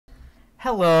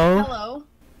Hello. Hello,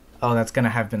 Oh, that's gonna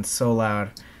have been so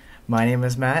loud. My name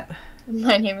is Matt,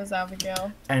 my name is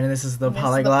Abigail, and this is the and this is the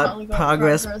Polyglot Polyglot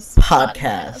Progress Progress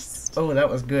Podcast. Podcast. Oh, that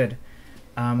was good.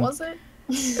 Was it?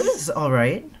 It was all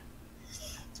right.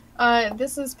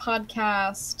 This is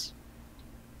podcast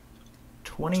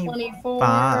 24 24,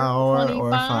 or 25?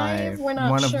 5. We're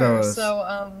not One of sure, those.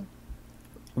 so,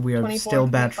 We are 24, still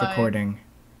batch 25. recording,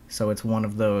 so it's one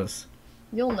of those.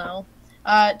 You'll know.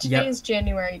 Today Yep. is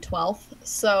January 12th,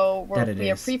 so we are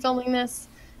is. pre-filming this.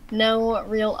 No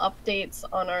real updates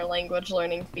on our language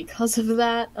learning because of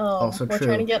that. Also we're true.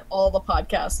 trying to get all the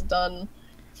podcasts done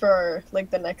for,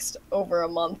 the next over a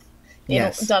month.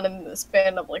 Yes. Done in the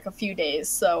span of, a few days,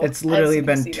 so... It's literally as you can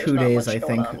been see, there's 2 not days, much I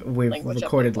going think. on, We've language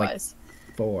recorded, update-wise.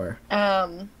 4.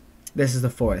 Um, This is the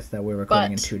 4th that we're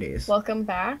recording in but 2 days. welcome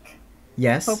back.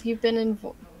 Yes? Hope you've been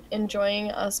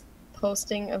enjoying us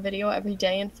posting a video every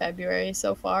day in February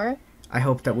so far. I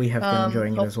hope that we have been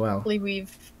enjoying it as well. Hopefully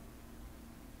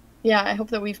I hope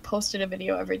that we've posted a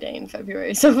video every day in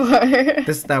February so far.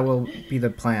 That will be the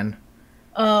plan.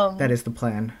 That is the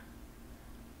plan.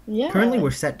 Yeah. Currently, we're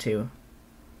set to.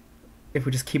 If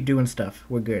we just keep doing stuff,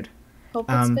 we're good. Hope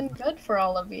it's been good for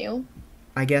all of you.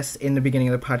 I guess in the beginning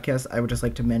of the podcast, I would just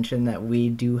like to mention that we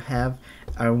do have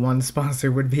our one sponsor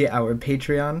would be our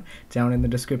Patreon down in the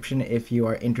description if you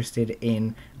are interested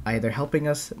in either helping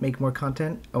us make more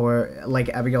content or, like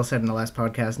Abigail said in the last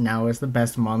podcast, now is the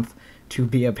best month to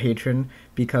be a patron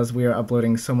because we are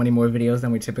uploading so many more videos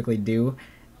than we typically do.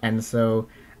 And so...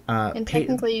 and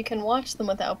technically you can watch them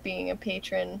without being a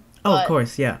patron. Oh, of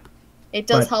course, yeah. It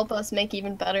does help us make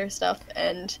even better stuff,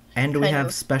 and we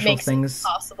have special things. It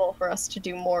possible for us to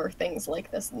do more things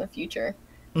like this in the future.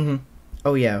 Mm-hmm.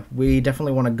 Oh yeah, we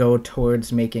definitely want to go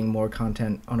towards making more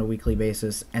content on a weekly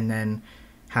basis, and then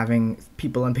having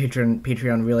people on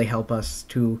Patreon really help us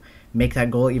to make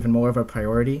that goal even more of a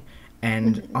priority.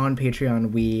 And on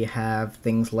Patreon, we have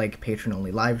things like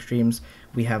patron-only live streams.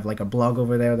 We have a blog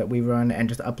over there that we run and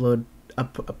just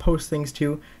post things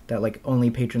to that only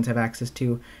patrons have access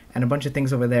to, and a bunch of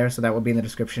things over there, so that will be in the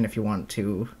description if you want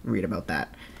to read about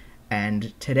that.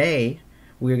 And today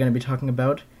we're going to be talking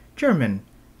about German,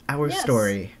 our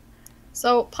story.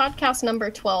 So podcast number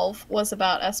 12 was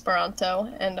about Esperanto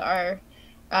and our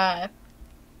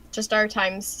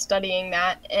time studying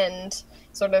that, and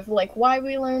sort of why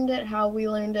we learned it, how we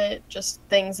learned it, just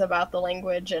things about the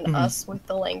language and us with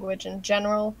the language in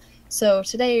general. So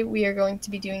today we are going to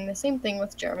be doing the same thing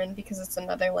with German because it's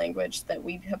another language that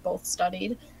we have both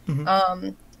studied.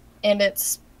 And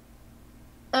it's,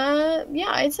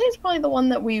 I'd say it's probably the one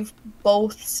that we've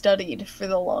both studied for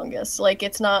the longest.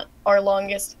 It's not our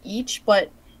longest each, but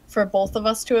for both of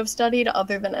us to have studied,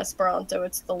 other than Esperanto,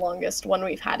 it's the longest one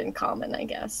we've had in common, I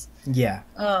guess. Yeah.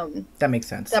 That makes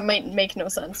sense. That might make no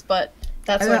sense, but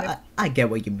that's I get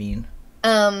what you mean.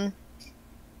 And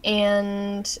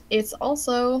it's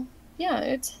also... yeah,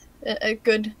 it's a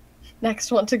good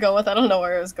next one to go with. I don't know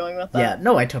where I was going with that. Yeah,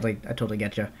 no, I totally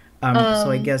get you.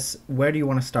 So I guess, where do you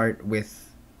want to start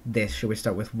with this? Should we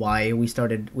start with why we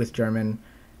started with German?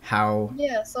 How?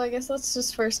 Yeah, so I guess let's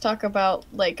just first talk about,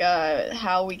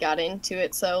 how we got into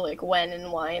it, so, when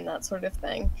and why and that sort of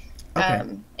thing.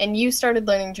 Okay. And you started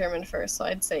learning German first, so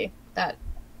I'd say that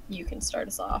you can start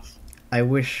us off. I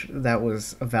wish that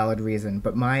was a valid reason,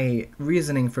 but my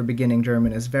reasoning for beginning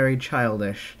German is very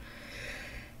childish.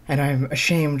 And I'm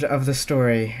ashamed of the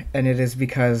story, and it is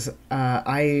because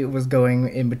I was going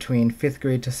in between 5th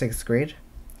grade to 6th grade,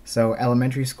 so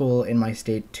elementary school in my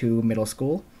state to middle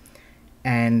school,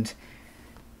 and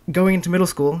going into middle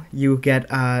school, you get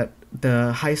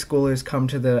the high schoolers come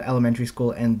to the elementary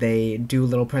school, and they do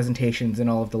little presentations in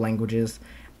all of the languages,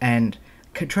 and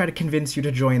try to convince you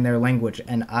to join their language,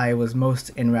 and I was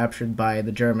most enraptured by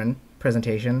the German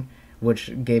presentation,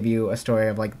 which gave you a story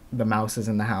of, the mouses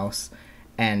in the house,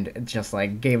 and it just,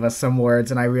 gave us some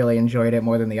words, and I really enjoyed it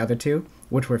more than the other two,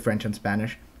 which were French and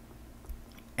Spanish.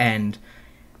 And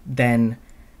then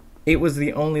it was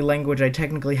the only language I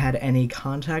technically had any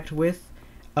contact with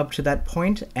up to that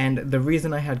point, and the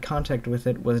reason I had contact with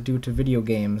it was due to video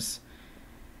games.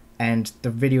 And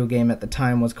the video game at the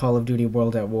time was Call of Duty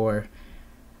World at War.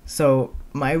 So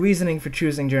my reasoning for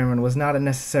choosing German was not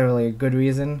necessarily a good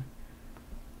reason,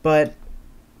 but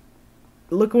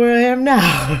look where I am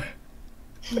now.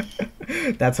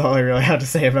 That's all I really have to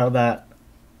say about that.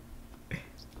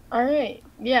 Alright,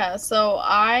 yeah, so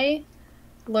I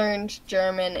learned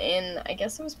German in, I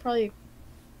guess it was probably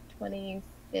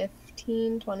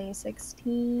 2015,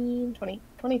 2016,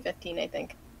 2015, I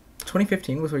think.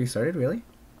 2015 was where you started, really?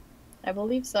 I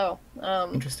believe so.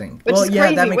 Interesting. Which Well, is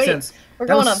yeah, that crazy. makes Wait, sense. we're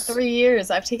That going on was 3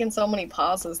 years. I've taken so many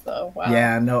pauses though. Wow.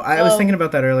 Yeah, no, I was thinking Um,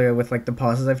 about that earlier with like the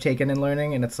pauses I've taken in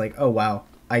learning, and it's like, oh wow,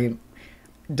 I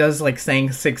does like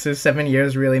saying 6 or 7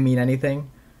 years really mean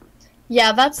anything?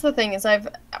 yeah, that's the thing is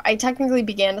I technically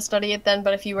began to study it then,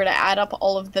 but if you were to add up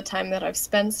all of the time that I've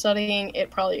spent studying,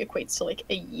 it probably equates to like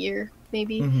a year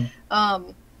maybe. Mm-hmm.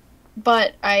 Um,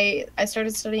 but I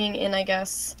started studying in I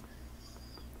guess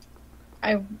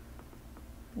I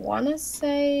want to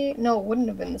say no, it wouldn't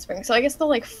have been the spring. So I guess the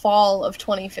like fall of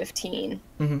 2015.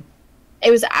 Mm-hmm.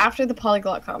 It was after the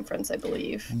Polyglot conference, I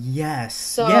believe. Yes.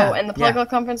 So, Yeah. and the Yeah. Polyglot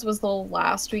conference was the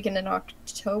last weekend in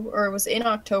October, or it was in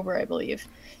October, I believe.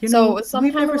 You So it know, was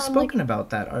we've sometime never around spoken like about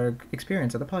that, our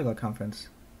experience at the Polyglot conference.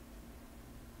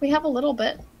 we have a little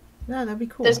bit. Yeah, that'd be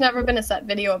There's cool. never been a set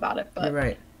video about it, You're but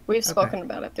right. we've Okay. spoken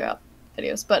about it throughout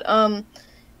videos. But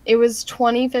it was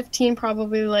 2015,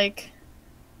 probably like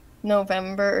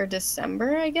November or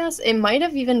December, I guess. It might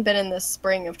have even been in the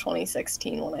spring of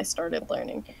 2016 when I started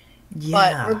learning.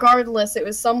 But Yeah. regardless, it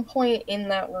was some point in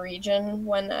that region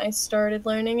when I started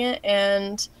learning it,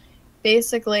 and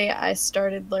basically I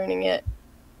started learning it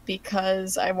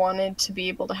because I wanted to be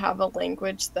able to have a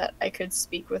language that I could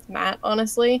speak with Matt,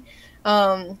 honestly.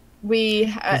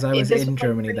 Because I was This was in like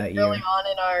Germany pretty that early year.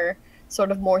 on in our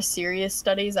sort of more serious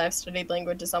studies. I've studied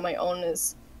languages on my own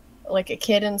as like a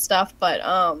kid and stuff, but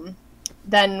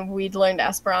then we'd learned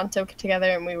Esperanto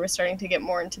together and we were starting to get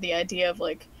more into the idea of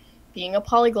like being a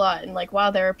polyglot and like,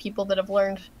 wow, there are people that have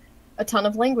learned a ton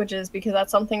of languages because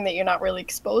that's something that you're not really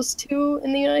exposed to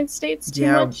in the United States too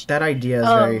Yeah, much. that idea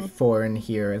is very Um, foreign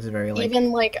here. It's very like,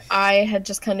 Even like I had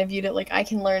just kind of viewed it like I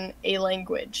can learn a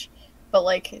language, but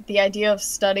like the idea of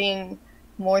studying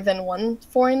more than one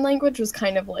foreign language was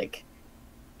kind of like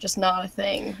just not a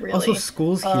thing, also really.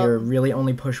 schools here Um, really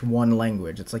only push one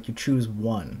language. It's like you choose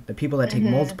one. The people that take mhm.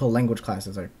 multiple language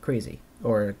classes are crazy,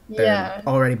 or they're Yeah,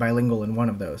 already bilingual in one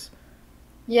of those.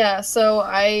 yeah. So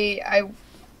I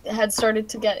had started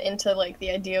to get into like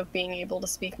the idea of being able to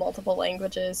speak multiple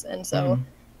languages, and so Mm-hmm.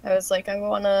 I was like, I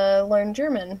want to learn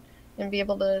German and be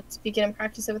able to speak it and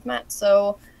practice it with Matt.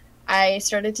 So I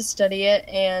started to study it,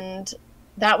 and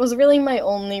that was really my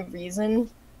only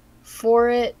reason for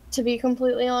it, to be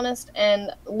completely honest.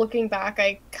 And looking back,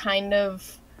 I kind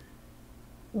of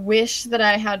wish that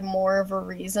I had more of a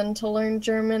reason to learn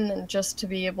German than just to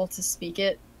be able to speak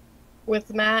it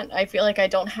with Matt. I feel like I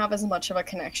don't have as much of a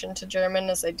connection to German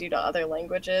as I do to other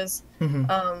languages. Mm-hmm.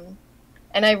 Um,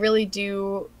 and I really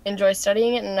do enjoy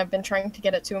studying it, and I've been trying to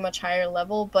get it to a much higher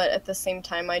level, but at the same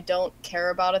time, I don't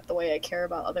care about it the way I care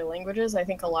about other languages. I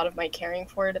think a lot of my caring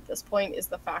for it at this point is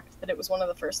the fact that it was one of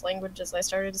the first languages I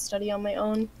started to study on my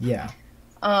own. Yeah.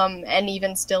 And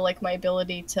even still, like my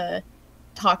ability to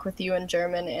talk with you in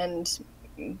German and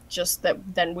just that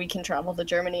then we can travel to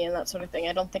Germany and that sort of thing.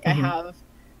 I don't think I Mm-hmm. have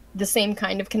the same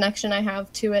kind of connection I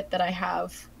have to it that I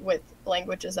have with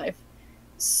languages I've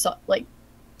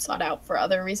sought out for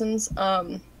other reasons.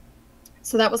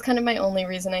 So that was kind of my only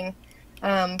reasoning.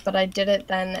 But I did it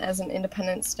then as an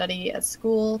independent study at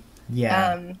school,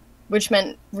 Yeah. um, which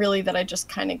meant really that I just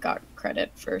kind of got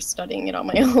credit for studying it on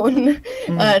my own,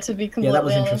 Mm-hmm. to be Yeah, that completely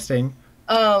was honest. interesting.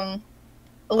 Um,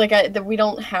 we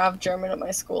don't have German at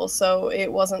my school, so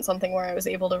it wasn't something where I was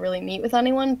able to really meet with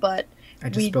anyone. But I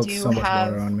just we spilled do so much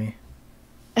water have on me.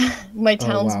 my Oh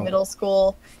town's wow. middle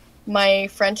school. My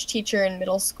French teacher in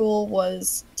middle school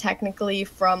was technically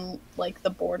from like the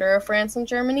border of France and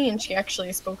Germany, and she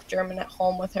actually spoke German at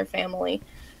home with her family.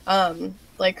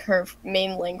 Like her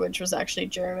main language was actually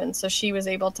German, so she was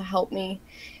able to help me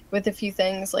with a few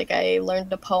things. Like I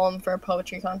learned a poem for a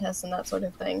poetry contest and that sort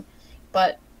of thing.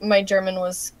 But my German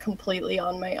was completely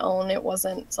on my own. It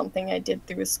wasn't something I did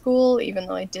through school, even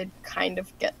though I did kind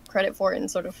of get credit for it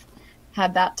and sort of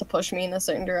had that to push me in a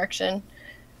certain direction.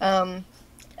 Um,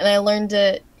 and I learned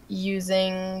it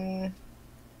using,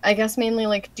 I guess, mainly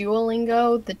like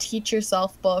Duolingo, the Teach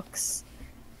Yourself books,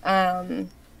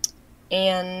 um,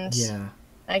 and Yeah.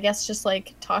 I guess just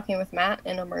like talking with Matt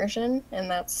in immersion. And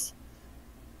that's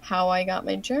how I got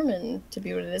my German to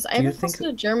be what it is. I Do you haven't think, posted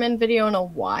a German video in a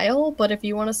while, but if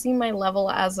you want to see my level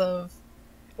as of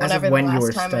as of whenever the when you last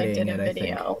were time I studying did a it, I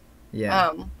think. video, Yeah.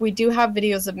 we do have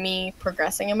videos of me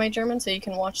progressing in my German, so you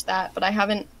can watch that. But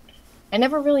I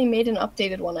never really made an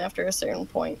updated one after a certain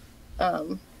point.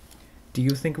 Um, Do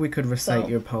you think we could recite so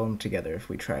your poem together if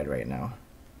we tried right now?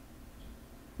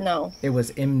 no, It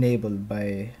was Im Nebel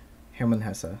by Hermann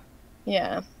Hesse.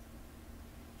 yeah.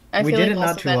 I We feel did like it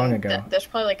not also too long then ago. there's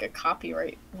probably like a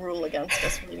copyright rule against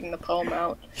us reading the poem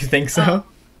out. You think Um, so?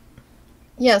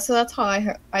 yeah, so that's how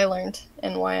I learned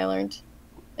and why I learned.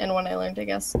 and when I learned, I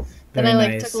guess. Then Very I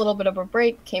like took a nice. little bit of a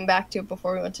break, came back to it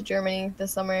before we went to Germany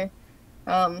this summer.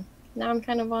 Now I'm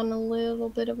kind of on a little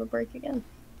bit of a break again.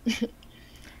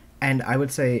 And I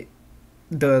would say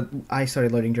I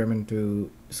started learning German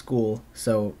through school,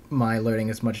 so my learning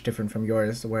is much different from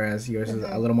yours, whereas yours is a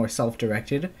Mhm. little more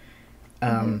self-directed. Mhm.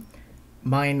 Um,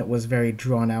 Mine was very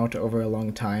drawn out over a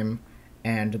long time,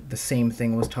 and the same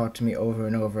thing was taught to me over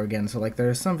and over again. So like there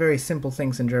are some very simple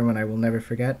things in German I will never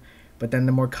forget, but then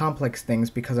the more complex things,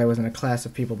 because I was in a class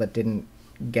of people that didn't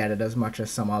get it as much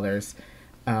as some others,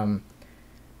 um,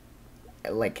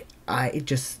 like I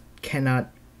just cannot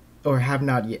or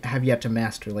have yet to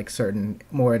master like certain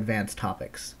more advanced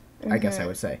topics. I guess I Mhm.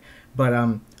 would say, but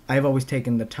I've always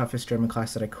taken the toughest German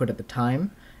class that I could at the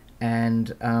time,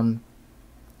 and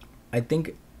I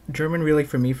think German really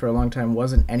for me for a long time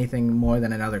wasn't anything more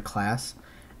than another class.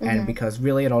 And Mhm. because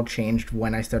really it all changed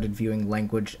when I started viewing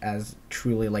language as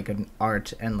truly like an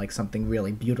art and like something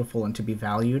really beautiful and to be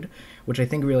valued, which I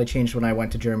think really changed when I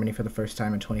went to Germany for the first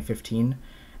time in 2015.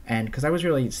 And because I was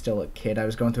really still a kid, I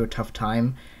was going through a tough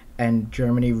time, and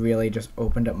Germany really just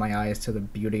opened up my eyes to the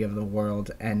beauty of the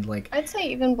world and like I'd say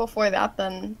even before that,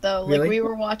 then though, like really. we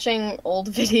were watching old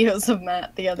videos of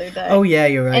Matt the other Oh day, yeah,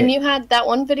 you're and right. you had that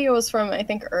one video was from I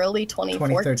think early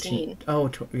 2013. 2014.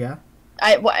 Oh, yeah.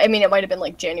 I mean, it might have been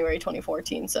like January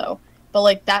 2014, so, but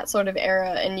like that sort of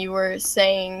era, and you were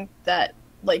saying that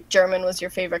like German was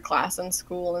your favorite class in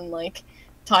school, and like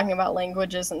talking about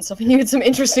languages and stuff, and you had some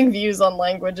interesting views on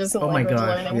languages and Oh my language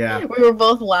gosh, learning. yeah. We were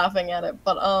both laughing at it,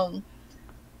 but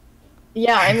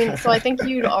yeah, I mean, so I think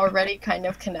you'd already kind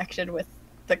of connected with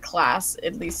the class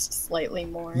at least slightly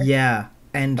more Yeah,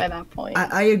 and by that point.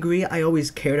 I agree. I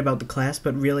always cared about the class,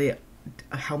 but really,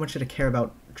 how much did I care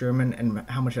about German and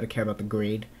how much did I care about the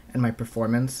grade and my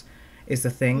performance is the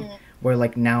thing. Mm, Where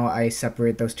like now I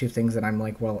separate those two things, and I'm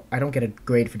like, well, I don't get a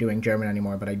grade for doing German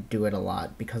anymore, but I do it a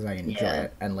lot because I enjoy yeah.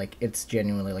 it, and like it's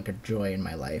genuinely like a joy in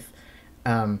my life.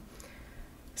 Um,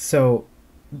 so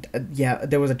yeah,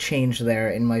 there was a change there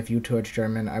in my view towards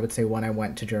German. I would say when I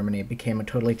went to Germany, it became a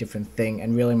totally different thing,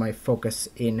 and really my focus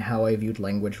in how I viewed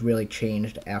language really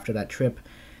changed after that trip.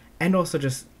 And also,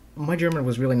 just my German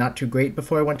was really not too great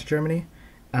before I went to Germany.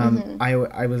 Hmm. I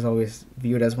was always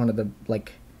viewed as one of the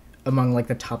like among like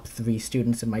the top three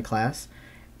students in my class,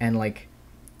 and like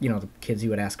the kids you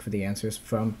would ask for the answers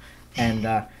from, and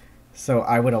so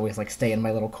I would always like stay in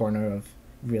my little corner of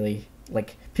really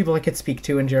like people I could speak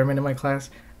to in German in my class.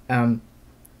 Um,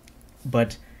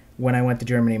 but when I went to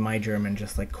Germany, my German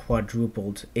just like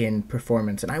quadrupled in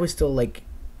performance, and I was still like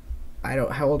I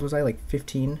don't how old was I, like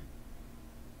 15?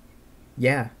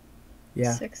 Yeah,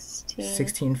 yeah, 16.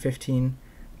 16, 15.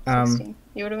 Um, 16.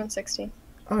 You would have been 16.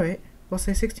 all right, we'll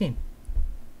say 16.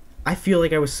 I feel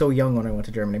like I was so young when I went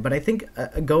to Germany, but I think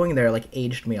going there like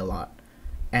aged me a lot,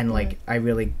 and Mm. like I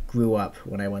really grew up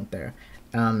when I went there.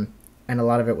 And a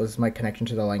lot of it was my connection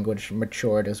to the language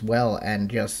matured as well, and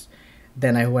just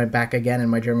then I went back again,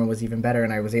 and my German was even better,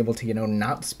 and I was able to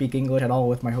not speak English at all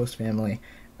with my host family,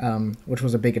 which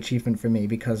was a big achievement for me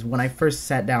because when I first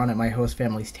sat down at my host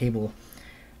family's table,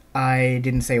 I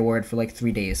didn't say a word for like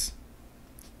 3 days,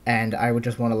 and I would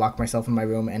just want to lock myself in my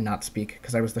room and not speak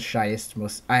because I was the shyest,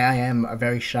 most. I am a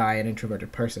very shy and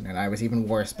introverted person, and I was even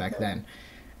worse back Mhm.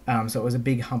 then. So it was a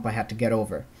big hump I had to get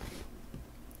over,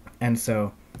 and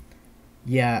so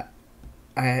yeah,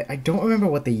 I don't remember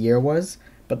what the year was,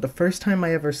 but the first time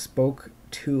I ever spoke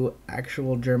to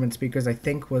actual German speakers, I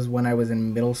think, was when I was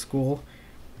in middle school,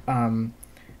 um,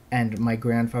 and my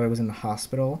grandfather was in the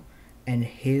hospital, and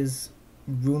his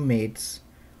roommates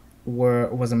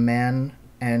was a man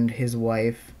and his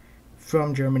wife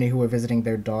from Germany who were visiting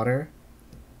their daughter,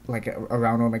 like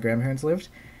around where my grandparents lived,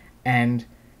 and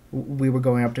we were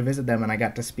going up to visit them, and I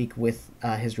got to speak with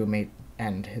his roommate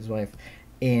and his wife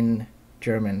in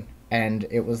German, and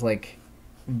it was like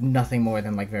nothing more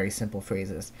than like very simple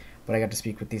phrases. But I got to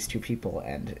speak with these two people,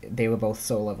 and they were both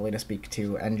so lovely to speak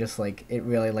to, and just like it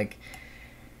really like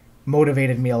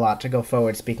motivated me a lot to go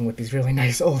forward speaking with these really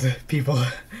nice old people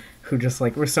who just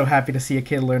like were so happy to see a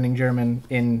kid learning German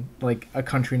in like a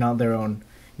country not their own,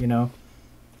 you know?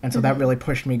 And so that Mhm. really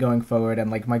pushed me going forward, and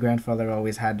like my grandfather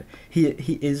always had he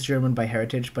is German by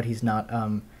heritage, but he's not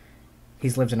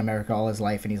he's lived in America all his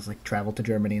life, and he's like traveled to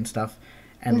Germany and stuff.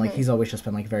 And like Mhm. he's always just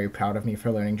been like very proud of me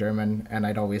for learning German, and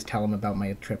I'd always tell him about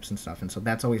my trips and stuff. And so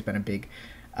that's always been a big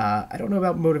I don't know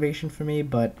about motivation for me,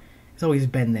 but it's always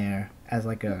been there as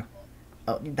like a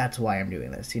oh, that's why I'm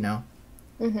doing this.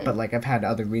 Mhm. But like I've had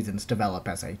other reasons develop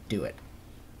as I do it.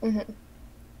 Mhm.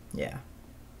 Yeah.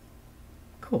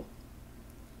 Cool.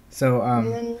 So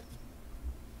And then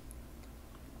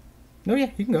No,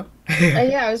 yeah, you can go.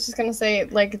 Yeah, I was just gonna say,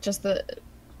 like, just the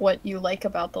what you like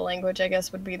about the language, I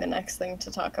guess, would be the next thing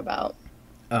to talk about.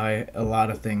 A lot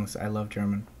of things. I love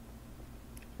German.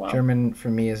 Well, German for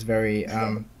me is very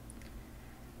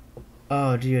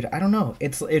oh, dude, I don't know.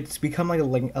 It's become like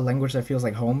a language that feels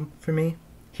like home for me.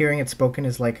 Hearing it spoken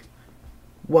is like,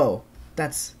 whoa,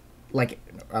 that's like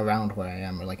around where I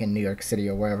am, or like in New York City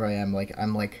or wherever I am. Like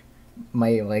I'm like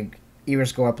my like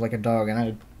ears go up like a dog, and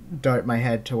I dart my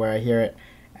head to where I hear it,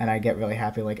 and I get really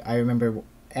happy. Like I remember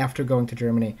after going to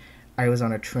Germany, I was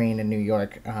on a train in New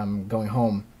York, going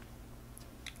home,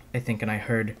 I think, and I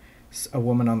heard a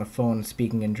woman on the phone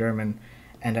speaking in German,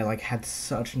 and I like had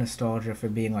such nostalgia for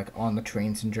being like on the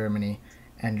trains in Germany,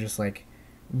 and just like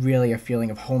really a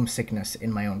feeling of homesickness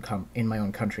in my own in my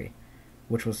own country,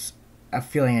 which was a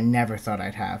feeling I never thought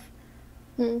I'd have.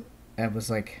 hmm. It was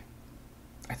like,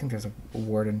 I think there's a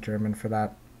word in German for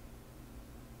that.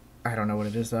 I don't know what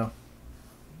it is though.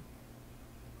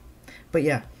 But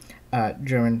yeah,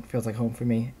 German feels like home for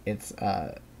me. It's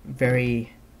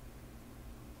very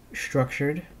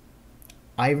structured.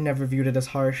 I've never viewed it as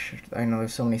harsh. I know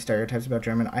there's so many stereotypes about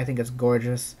German. I think it's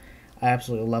gorgeous. I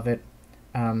absolutely love it.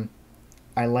 Um,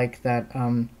 I like that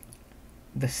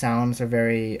the sounds are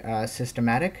very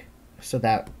systematic, so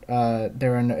that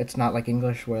there are no, it's not like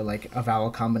English where like a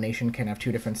vowel combination can have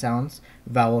two different sounds.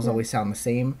 Vowels Hmm. always sound the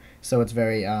same, so it's a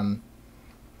very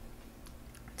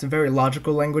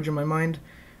logical language in my mind.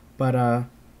 But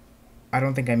I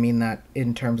don't think I mean that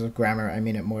in terms of grammar. I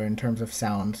mean it more in terms of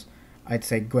sounds. I'd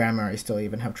say grammar I still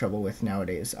even have trouble with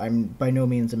nowadays. I'm by no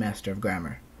means a master of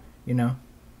grammar, you know?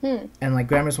 Hmm. And like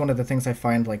grammar is one of the things I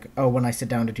find like, oh, when I sit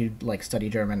down to do like study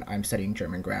German, I'm studying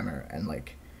German grammar and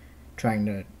like trying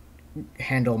to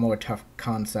handle more tough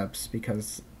concepts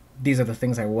because these are the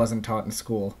things I wasn't taught in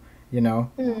school, you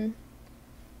know? Hmm.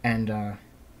 And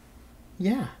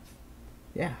yeah.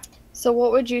 Yeah. So,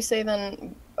 what would you say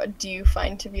then? Do you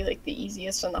find to be like the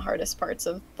easiest and the hardest parts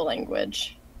of the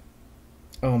language?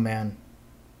 Oh man.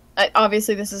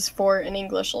 Obviously, this is for an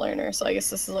English learner, so I guess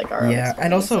this is like our own Yeah,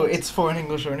 and also experiences. it's for an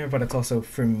English learner, but it's also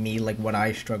for me like what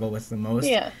I struggle with the most.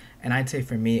 Yeah. And I'd say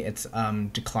for me it's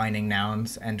declining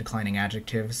nouns and declining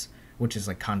adjectives, which is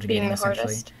like Being conjugating the essentially.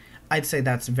 hardest. I'd say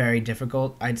that's very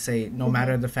difficult. I'd say no Mm-hmm.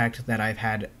 matter the fact that I've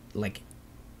had like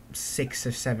 6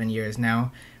 or 7 years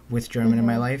now with German in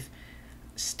my Mm-hmm. life,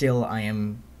 still I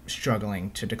am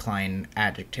struggling to decline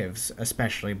adjectives,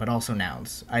 especially, but also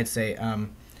nouns. I'd say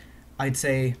I'd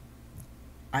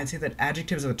say that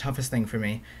adjectives are the toughest thing for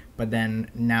me, but then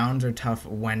nouns are tough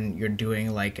when you're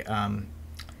doing like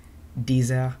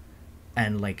dieser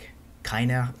and like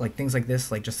keine, like things like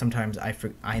this. Like just sometimes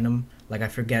einem, like I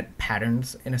forget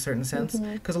patterns in a certain sense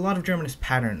Mm-hmm. because a lot of German is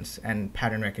patterns and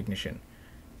pattern recognition,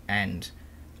 and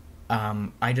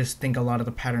I just think a lot of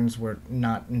the patterns were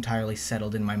not entirely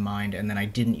settled in my mind, and then I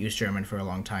didn't use German for a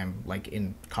long time, like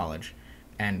in college.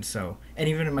 And so, and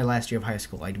even in my last year of high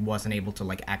school, I wasn't able to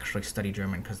like actually study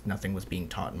German because nothing was being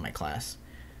taught in my class.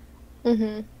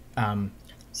 Mm-hmm. Um,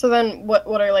 So then, what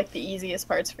are like the easiest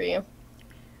parts for you?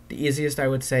 the easiest I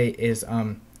would say is,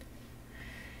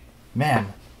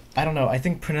 man, I don't know. I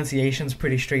think pronunciation's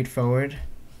pretty straightforward.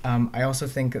 I also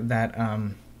think that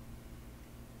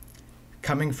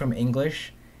coming from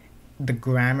English, the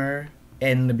grammar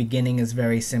in the beginning is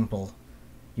very simple.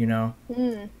 You know,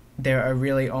 Mm. there are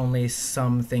really only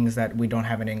some things that we don't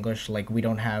have in English. Like we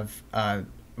don't have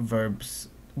verbs.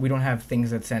 We don't have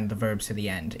things that send the verbs to the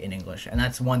end in English, and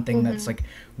that's one thing that's Mm-hmm. like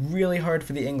really hard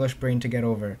for the English brain to get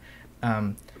over.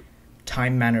 Um,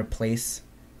 time, manner, place,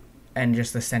 and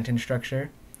just the sentence structure.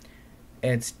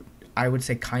 It's I would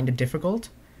say kind of difficult,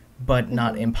 but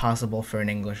not Mm-hmm. impossible for an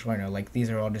English learner. Like these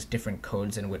are all just different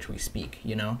codes in which we speak.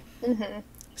 You know. Mm-hmm.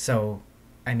 So,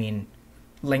 I mean,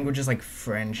 languages like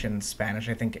French and Spanish,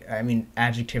 I mean,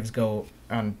 adjectives go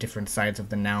on different sides of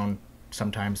the noun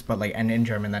sometimes, but like, and in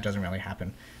German that doesn't really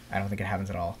happen. I don't think it happens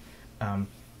at all. Um,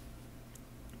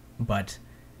 but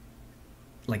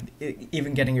like,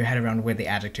 even getting your head around where the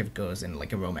adjective goes in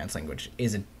like a Romance language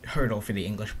is a hurdle for the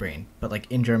English brain. But like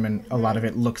in German, a lot of Mm-hmm.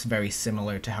 it looks very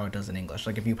similar to how it does in English.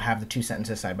 Like if you have the two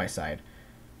sentences side by side,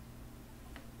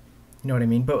 you know what I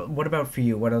mean? But what about for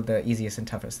you? What are the easiest and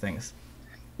toughest things?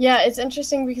 Yeah, it's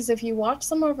interesting because if you watch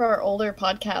some of our older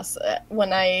podcasts,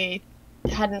 when I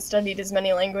hadn't studied as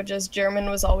many languages, German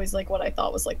was always like what I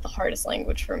thought was like the hardest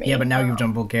language for Yeah, but me. now you've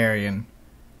done Bulgarian.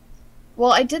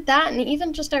 Well, I did that, and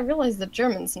even just I realized that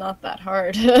German's not that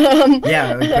hard.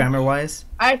 Yeah, like grammar wise.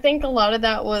 I think a lot of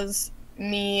that was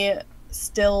me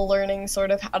still learning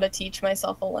sort of how to teach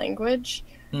myself a language.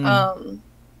 Mm. Um,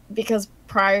 because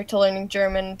prior to learning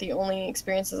German, the only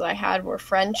experiences I had were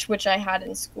French, which I had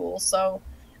in school. So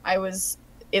I was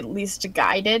at least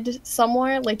guided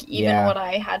somewhere. Like, even Yeah. what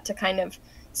I had to kind of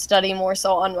study more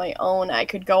so on my own, I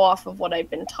could go off of what I'd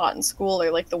been taught in school,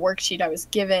 or like the worksheet I was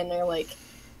given, or like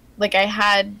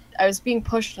I was being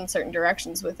pushed in certain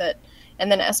directions with it.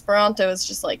 And then Esperanto is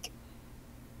just like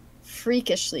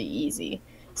freakishly easy.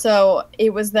 So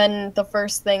it was then the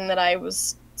first thing that I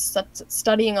was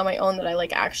studying on my own that I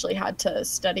like actually had to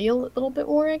study a little bit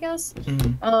more, I guess.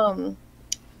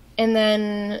 And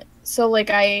then so like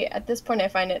I at this point I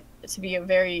find it to be a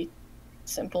very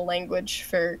simple language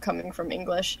for coming from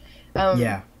English.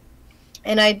 Yeah.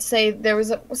 And I'd say there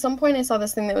was some point I saw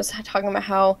this thing that was talking about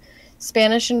how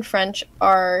Spanish and French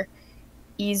are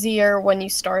easier when you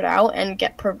start out and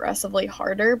get progressively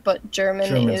harder, but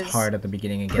German's is hard at the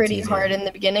beginning and gets pretty easier. hard in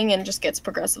the beginning and just gets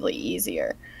progressively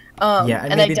easier. Yeah,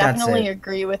 and and I maybe that's definitely it.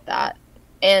 agree with that.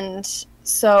 And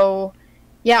so,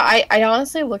 yeah, I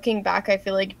honestly, looking back, I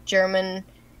feel like German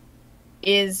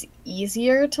is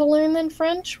easier to learn than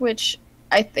French, which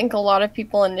I think a lot of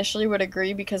people initially would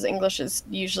agree because English is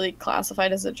usually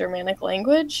classified as a Germanic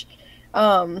language.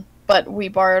 But we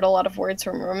borrowed a lot of words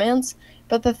from Romance.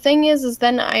 But the thing is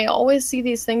then I always see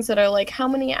these things that are like how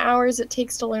many hours it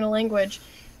takes to learn a language.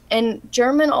 And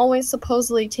German always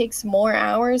supposedly takes more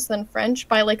hours than French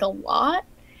by like a lot.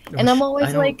 And I'm Which always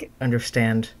I don't like,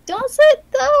 understand. does it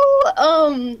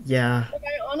though? Yeah. Like,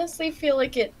 I honestly feel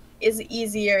like it is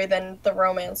easier than the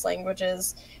Romance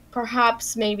languages.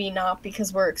 Perhaps maybe not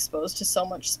because we're exposed to so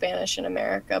much Spanish in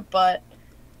America, but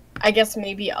I guess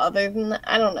maybe other than that,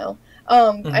 I don't know.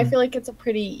 I feel like it's a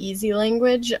pretty easy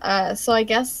language. So I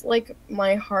guess like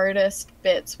my hardest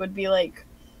bits would be like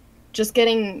just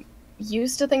getting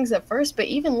used to things at first, but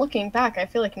even looking back, I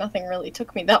feel like nothing really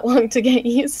took me that long to get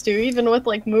used to, even with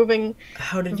like moving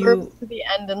How did verbs you? to the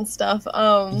end and stuff.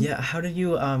 Yeah. How did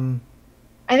you?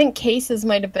 I think cases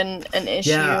might have been an Yeah,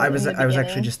 issue in the I was actually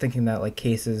beginning. just thinking that like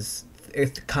cases,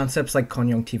 concepts like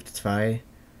Konjunktiv 2,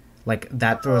 like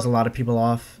that throws a lot of people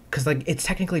off because like it's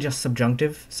technically just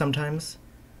subjunctive sometimes.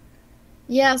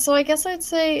 Yeah, so I guess I'd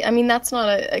say, I mean, that's not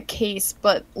a case,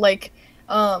 but like,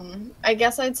 I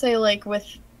guess I'd say like with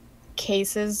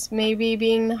cases maybe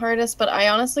being the hardest, but I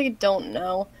honestly don't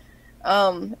know.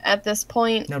 At this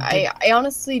point, Now, I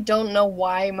honestly don't know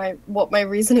what my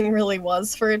reasoning really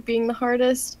was for it being the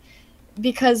hardest.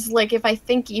 Because like if I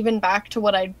think even back to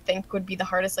what I think would be the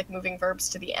hardest, like moving verbs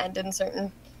to the end in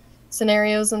certain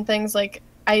scenarios and things, like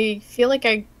I feel like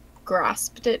I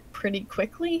grasped it pretty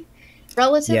quickly, yeah,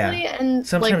 relatively, and like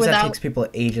sometimes that takes without people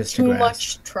ages to too grasp.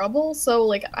 much trouble. So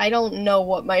like I don't know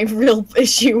what my real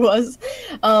issue was.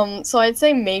 So I'd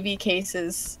say maybe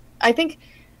cases. I think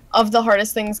of the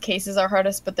hardest things, cases are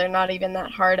hardest, but they're not even that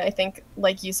hard. I think,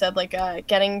 like you said, like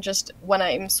getting just when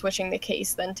I'm switching the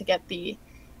case, then to get the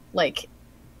like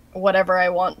whatever I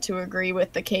want to agree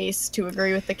with the case to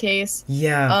agree with the case.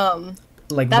 Yeah, Um,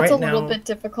 like that's a right little now. bit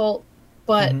difficult,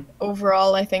 but Mhm.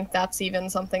 overall, I think that's even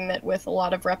something that with a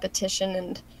lot of repetition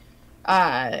and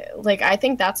like I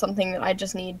think that's something that I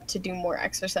just need to do more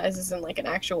exercises in like an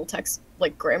actual text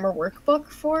like grammar workbook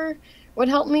for would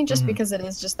help me just Mhm. because it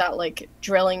is just that like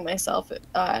drilling myself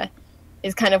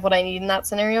is kind of what I need in that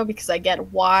scenario because I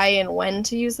get why and when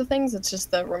to use the things. It's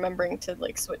just the remembering to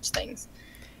like switch things.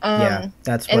 Yeah,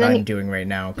 that's And what then I'm doing right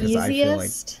now because I feel like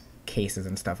easiest. cases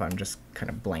and stuff I'm just kind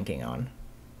of blanking on.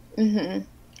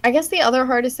 I guess the other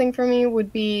hardest thing for me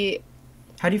would be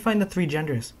How do you find the three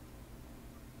genders?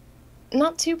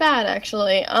 not too bad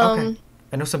actually. Okay,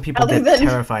 I know some people Other get than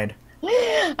terrified.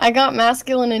 I got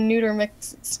masculine and neuter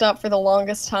mixed up for the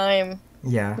longest time.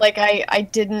 Yeah. Like I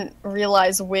didn't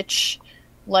realize which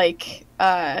like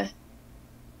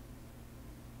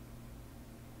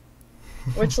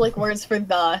which like words for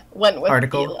the went with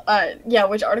Article? yeah,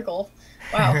 which article.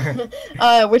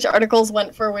 Wow. Which articles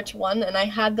went for which one, and I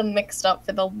had them mixed up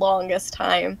for the longest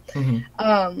time.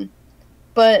 Mhm.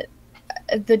 But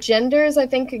the genders I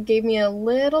think gave me a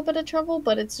little bit of trouble,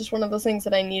 but it's just one of those things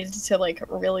that I needed to like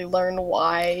really learn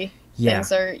why Yeah.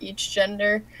 things are each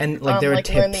gender. And like there are Like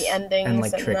learn the tips and endings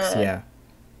like and tricks, yeah.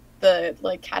 the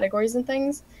like categories and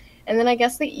things. And then I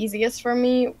guess the easiest for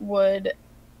me would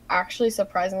actually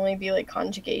surprisingly be like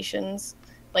conjugations,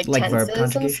 like Like verb tenses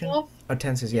and conjugation? stuff. Oh,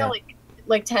 tenses, Yeah, yeah.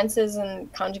 like tenses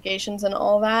and conjugations and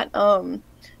all that.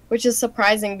 Which is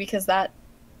surprising because that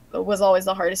was always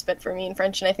the hardest bit for me in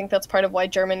French, and I think that's part of why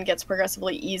German gets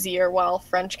progressively easier while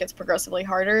French gets progressively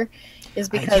harder, is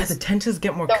Yeah, the because tenses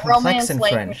get more the complex Romance in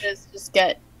French. languages just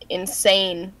get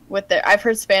insane with their. I've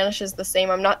heard Spanish is the same.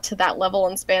 I'm not to that level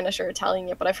in Spanish or Italian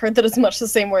yet, but I've heard that it's much the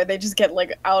same where they just get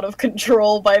like out of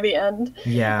control by the end.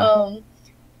 Yeah.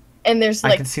 And there's I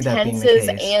like can see that being the tenses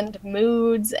case. and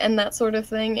moods and that sort of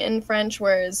thing in French,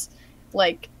 whereas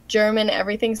like German,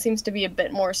 everything seems to be a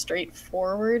bit more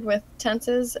straightforward with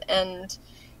tenses, and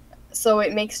so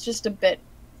it makes just a bit.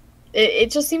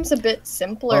 It just seems a bit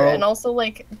simpler, and also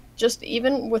like just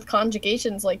even with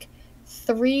conjugations, like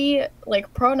 3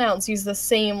 like pronouns use the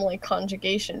same like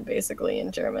conjugation basically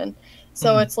in German,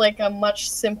 so it's like a much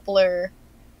simpler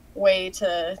way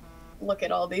to look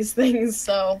at all these things.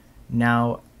 So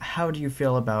Now, how do you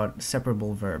feel about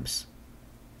separable verbs?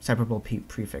 Separable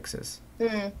prefixes?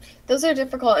 those are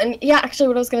difficult. And yeah, actually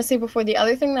what I was going to say before, the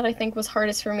other thing that I think was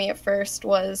hardest for me at first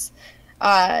was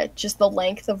just the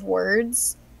length of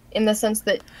words, in the sense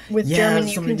that with German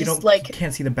you can just like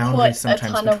can't see the boundaries put a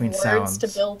sometimes ton between of words sounds to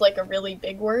build like a really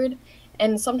big word,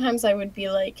 and sometimes I would be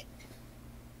like,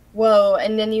 whoa,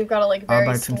 and then you've got to like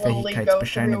very slowly go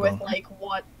through with like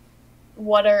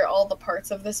what are all the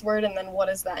parts of this word, and then what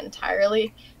is that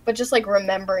entirely. But just like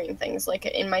remembering things, like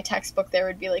in my textbook there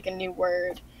would be like a new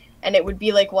word, and it would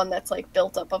be like one that's like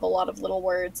built up of a lot of little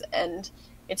words, and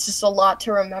it's just a lot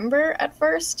to remember at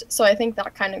first. So I think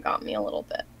that kind of got me a little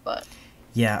bit. But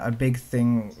yeah, a big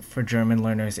thing for German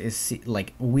learners is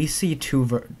like we see two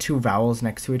vowels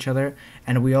next to each other,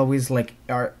 and we always like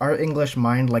our English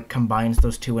mind like combines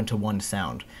those two into one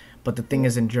sound. But the thing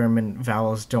is, in German,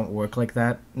 vowels don't work like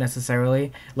that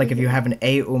necessarily. Like if you have an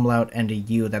a umlaut and a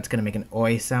u, that's gonna make an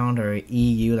oi sound, or a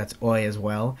eu, that's oi as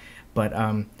well. But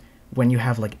when you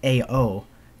have like ao,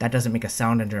 that doesn't make a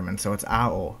sound in German, so it's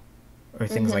ao, or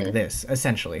things like this.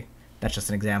 Essentially, that's just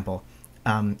an example.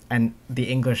 And the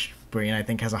English brain, I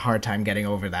think, has a hard time getting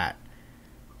over that.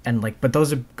 And like, but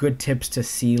those are good tips to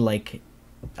see like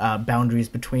boundaries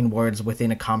between words within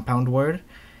a compound word.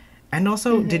 And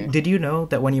also, did you know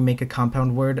that when you make a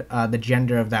compound word, the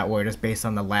gender of that word is based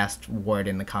on the last word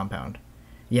in the compound?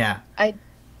 Yeah.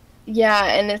 Yeah,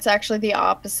 and it's actually the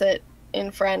opposite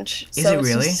in French. Is it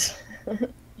really?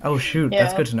 Oh shoot, yeah.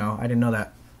 That's good to know. I didn't know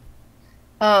that.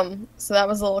 So that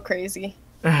was a little crazy.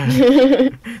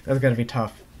 That's gotta be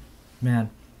tough, man.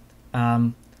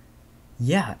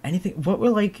 Yeah. Anything? What were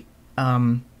like?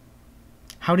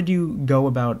 How did you go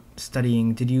about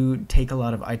studying? Did you take a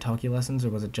lot of italki lessons,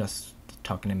 or was it just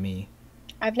talking to me?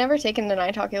 I've never taken an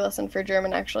italki lesson for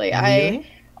German, actually. Really?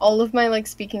 All of my like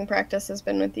speaking practice has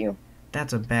been with you.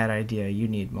 That's a bad idea. You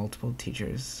need multiple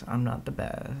teachers. I'm not the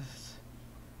best.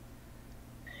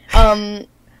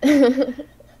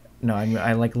 No,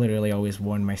 I like literally always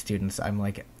warn my students. I'm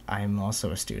like, I'm also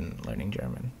a student learning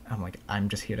German. I'm like, I'm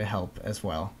just here to help as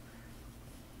well.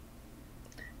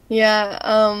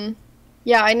 Yeah,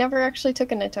 yeah, I never actually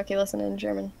took an italki lesson in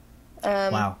German.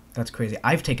 Wow, that's crazy.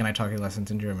 I've taken italki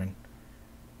lessons in German.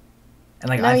 And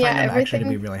like, I find them actually to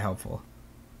be really helpful.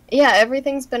 Yeah,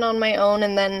 everything's been on my own,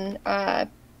 and then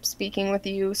speaking with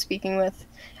you,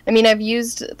 I mean, I've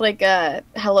used like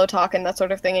Hello Talk and that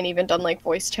sort of thing, and even done like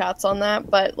voice chats on that,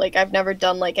 but like I've never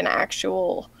done like an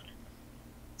actual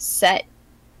set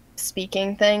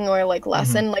speaking thing or like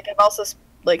lesson. Like I've also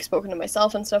like spoken to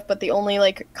myself and stuff, but the only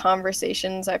like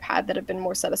conversations I've had that have been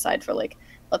more set aside for like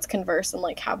let's converse and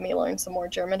like have me learn some more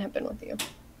German have been with you.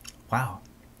 Wow.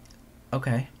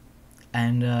 Okay.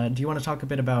 And do you want to talk a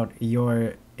bit about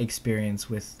your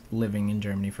experience with living in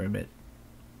Germany for a bit?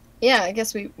 Yeah, I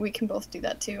guess we can both do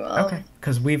that too. Okay,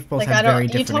 because we've both like, had very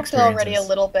different experiences. You talked already a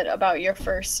little bit about your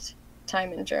first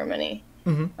time in Germany.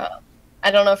 I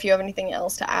don't know if you have anything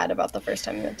else to add about the first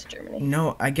time you went to Germany.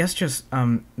 No, I guess just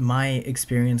my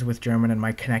experience with German and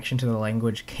my connection to the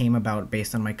language came about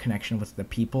based on my connection with the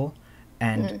people.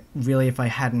 And really, if I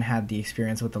hadn't had the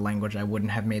experience with the language, I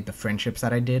wouldn't have made the friendships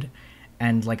that I did.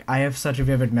 And like, I have such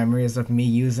vivid memories of me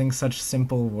using such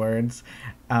simple words,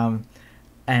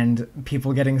 and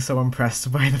people getting so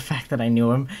impressed by the fact that I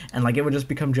knew them. And like, it would just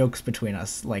become jokes between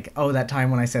us. Like, oh, that time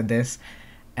when I said this.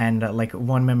 And like,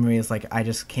 one memory is like, I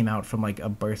just came out from like a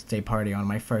birthday party on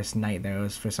my first night there. It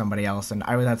was for somebody else, and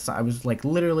I was like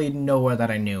literally nowhere that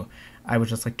I knew. I was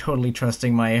just like totally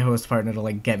trusting my host partner to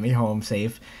like get me home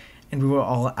safe. And we were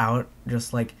all out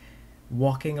just like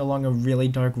walking along a really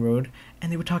dark road,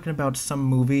 and they were talking about some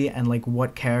movie and like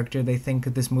what character they think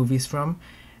this movie's from.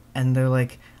 And they're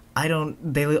like,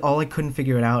 all I couldn't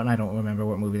figure it out, and I don't remember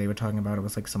what movie they were talking about. It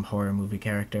was like some horror movie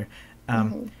character.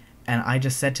 And I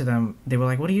just said to them, they were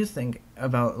like, what do you think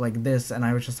about like this? And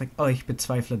I was just like, oh, ich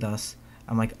bezweifle das.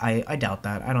 I'm like, I doubt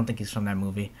that. I don't think he's from that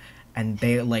movie. And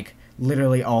they like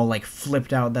literally all like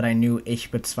flipped out that I knew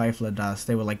Ich bezweifle das.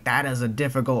 They were like, that is a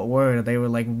difficult word. They were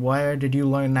like, where did you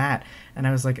learn that? And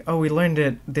I was like, oh, we learned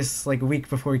it this like week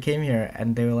before we came here.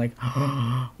 And they were like,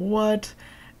 what?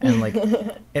 And like,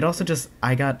 it also just,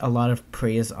 I got a lot of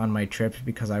praise on my trip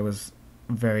because I was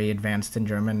very advanced in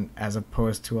German as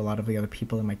opposed to a lot of the other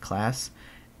people in my class.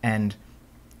 And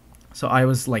so I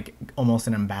was like almost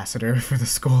an ambassador for the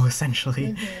school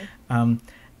essentially.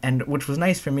 And which was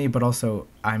nice for me, but also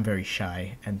I'm very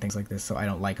shy and things like this, so I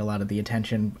don't like a lot of the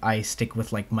attention. I stick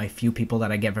with like my few people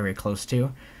that I get very close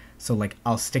to. So like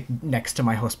I'll stick next to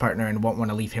my host partner and won't want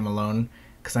to leave him alone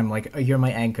because I'm like, oh, you're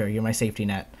my anchor, you're my safety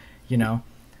net, you know?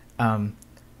 And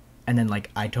then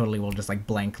like I totally will just like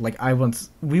blank. Like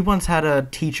we once had a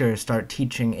teacher start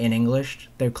teaching in English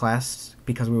their class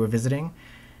because we were visiting,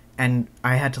 and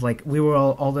I had to like, we were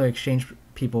all the exchange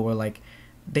people were like,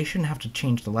 they shouldn't have to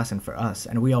change the lesson for us,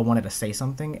 and we all wanted to say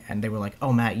something, and they were like,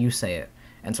 oh, Matt, you say it.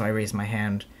 And so I raised my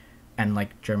hand, and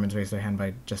like Germans raise their hand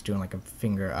by just doing like a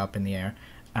finger up in the air,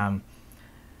 and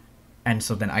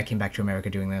so then I came back to America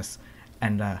doing this,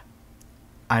 and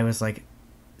I was like,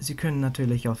 Sie können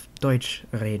natürlich auf Deutsch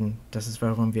reden, das ist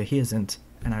warum wir hier sind.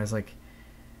 And I was like,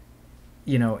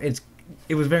 you know, it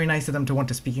was very nice of them to want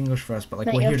to speak English for us, but like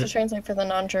right, we're you here have to translate for the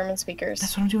non-German speakers.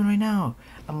 That's what I'm doing right now.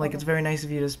 I'm like, it's very nice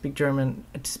of you to speak German,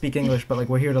 to speak English, but like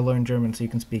we're here to learn German, so you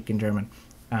can speak in German.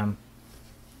 And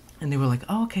they were like,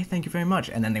 oh, okay, thank you very much.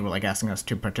 And then they were like asking us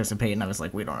to participate, and I was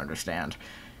like, we don't understand.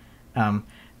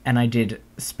 And I did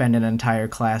spend an entire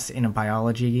class in a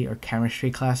biology or chemistry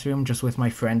classroom just with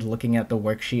my friend looking at the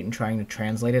worksheet and trying to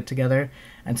translate it together.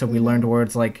 And so we learned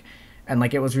words like, and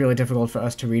like it was really difficult for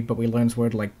us to read, but we learned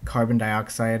words like carbon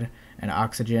dioxide and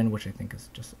oxygen, which I think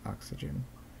is just oxygen.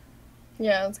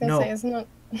 Yeah, I was gonna say, isn't it?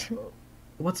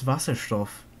 What's Wasserstoff?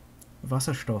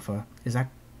 Wasserstoffe. Is that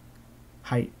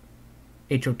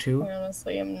HO2?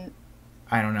 Honestly,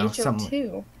 I don't know.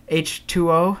 HO2.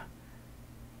 H2O?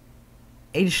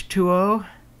 H2O?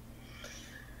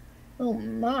 Oh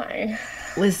my.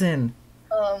 Listen.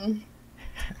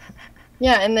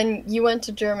 Yeah, and then you went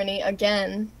to Germany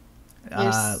again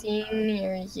your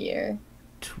senior year.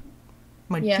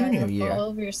 Junior year. Fall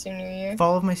of your senior year.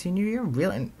 Fall of my senior year?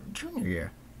 Really? Junior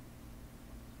year?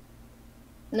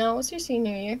 No, it was your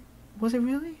senior year. Was it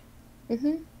really?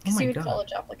 Mm-hmm. Oh my you had God.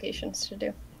 college applications to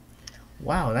do.